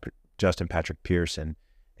Justin Patrick Pierce and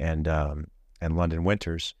London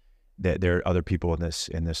Winters. There are other people in this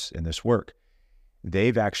work.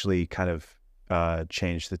 They've actually kind of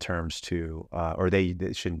changed the terms to, or they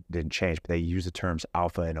didn't change, but they use the terms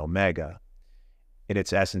alpha and omega. In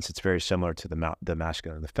its essence, it's very similar to the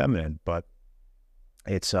masculine and the feminine, but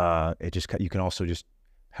it's you can also just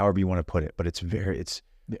however you want to put it, but it's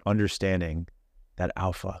understanding that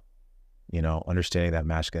alpha, understanding that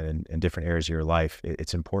masculine in different areas of your life.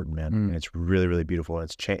 It's important, man. And it's really, really beautiful. And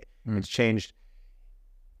it's changed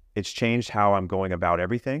how I'm going about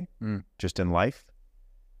everything, just in life,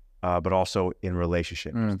 but also in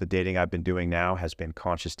relationships. The dating I've been doing now has been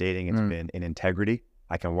conscious dating. It's been in integrity.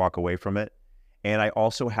 I can walk away from it. And I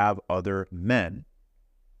also have other men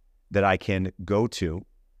that I can go to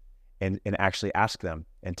and actually ask them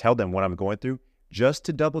and tell them what I'm going through, just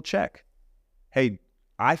to double check. Hey,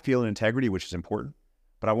 I feel integrity, which is important,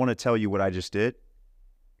 but I want to tell you what I just did.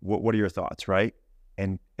 What are your thoughts, right?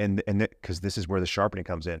 And because this is where the sharpening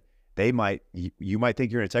comes in. You might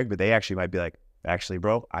think you're in integrity, but they actually might be like, actually,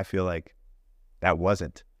 bro, I feel like that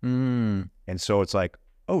wasn't. And so it's like,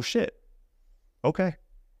 oh shit, okay.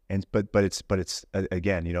 And but it's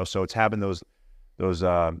again, so it's having those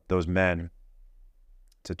men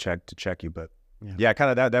to check you. But yeah,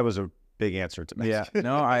 kind of that was a big answer to me. Yeah,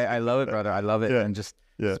 no, I love it, brother. I love it. And just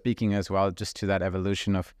speaking as well, just to that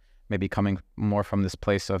evolution of maybe coming more from this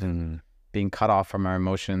place of being cut off from our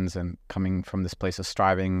emotions and coming from this place of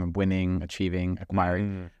striving, winning, achieving,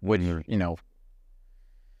 acquiring, which,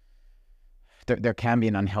 there can be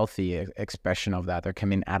an unhealthy expression of that. There can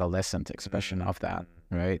be an adolescent expression of that,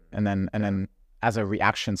 right? And then as a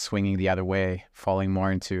reaction, swinging the other way, falling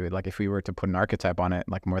more into, like, if we were to put an archetype on it,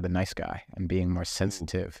 like more the nice guy and being more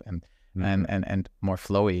sensitive and more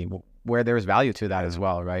flowy, where there's value to that as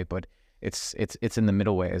well, right? But it's in the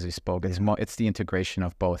middle way, as we spoke. It's the integration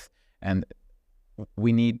of both, and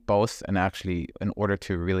we need both. And actually, in order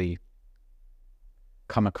to really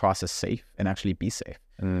come across as safe and actually be safe.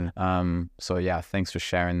 So yeah, thanks for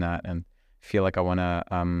sharing that, and feel like I want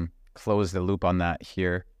to close the loop on that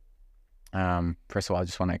here. First of all, I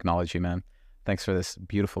just want to acknowledge you, man. Thanks for this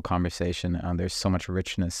beautiful conversation. There's so much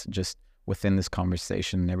richness just within this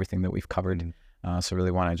conversation and everything that we've covered. So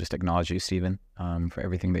really want to just acknowledge you, Stephen, for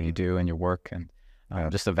everything that you do and your work, and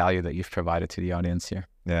just the value that you've provided to the audience here.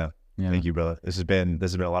 Yeah. Thank you, brother. This has been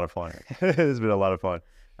a lot of fun. This has been a lot of fun.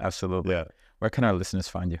 Absolutely. Yeah. Where can our listeners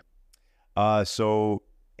find you? So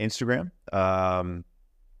Instagram,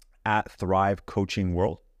 at Thrive Coaching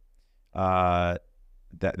World.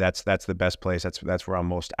 That's the best place. That's where I'm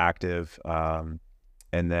most active. And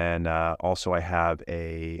then also I have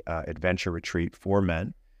a adventure retreat for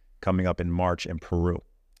men coming up in March in Peru.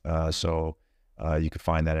 So you can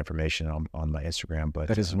find that information on my Instagram. But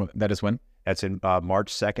that is when? That's in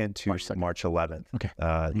March 2nd to March 11th. Okay.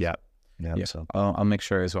 Yeah. So I'll make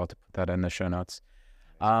sure as well to put that in the show notes.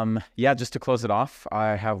 Just to close it off,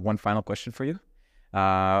 I have one final question for you.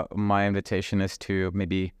 My invitation is to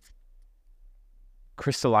maybe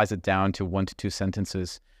crystallize it down to 1 to 2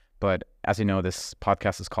 sentences. But as you know, this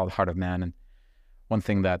podcast is called Heart of Man. And one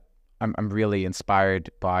thing that I'm really inspired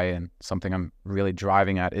by and something I'm really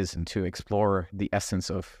driving at is to explore the essence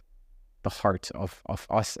of the heart of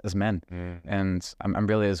us as men. And I'm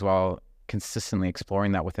really as well consistently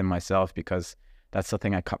exploring that within myself, because that's the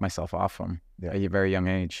thing I cut myself off from at a very young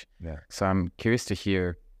age. So I'm curious to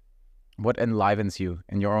hear what enlivens you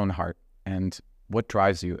in your own heart and what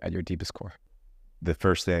drives you at your deepest core. The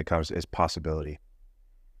first thing that comes is possibility.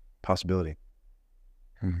 Possibility.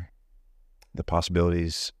 The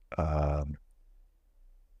possibilities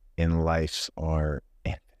in life are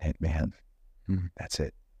infinite, man. That's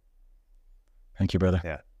it. Thank you, brother.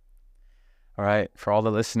 Yeah. All right. For all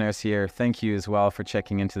the listeners here, thank you as well for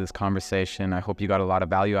checking into this conversation. I hope you got a lot of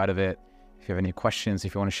value out of it. If you have any questions,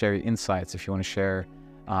 if you want to share your insights, if you want to share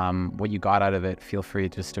what you got out of it, feel free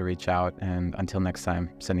just to reach out. And until next time,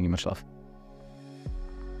 sending you much love.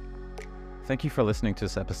 Thank you for listening to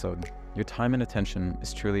this episode. Your time and attention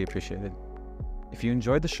is truly appreciated. If you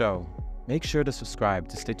enjoyed the show, make sure to subscribe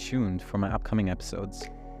to stay tuned for my upcoming episodes.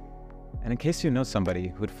 And in case you know somebody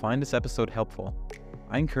who would find this episode helpful,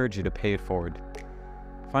 I encourage you to pay it forward.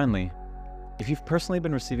 Finally, if you've personally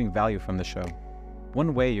been receiving value from the show,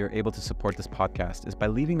 one way you're able to support this podcast is by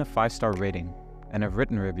leaving a 5-star rating and a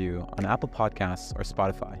written review on Apple Podcasts or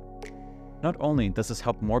Spotify. Not only does this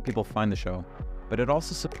help more people find the show, but it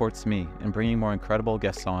also supports me in bringing more incredible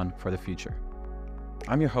guests on for the future.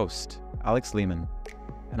 I'm your host, Alex Lehman,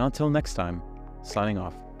 and until next time, signing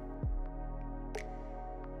off.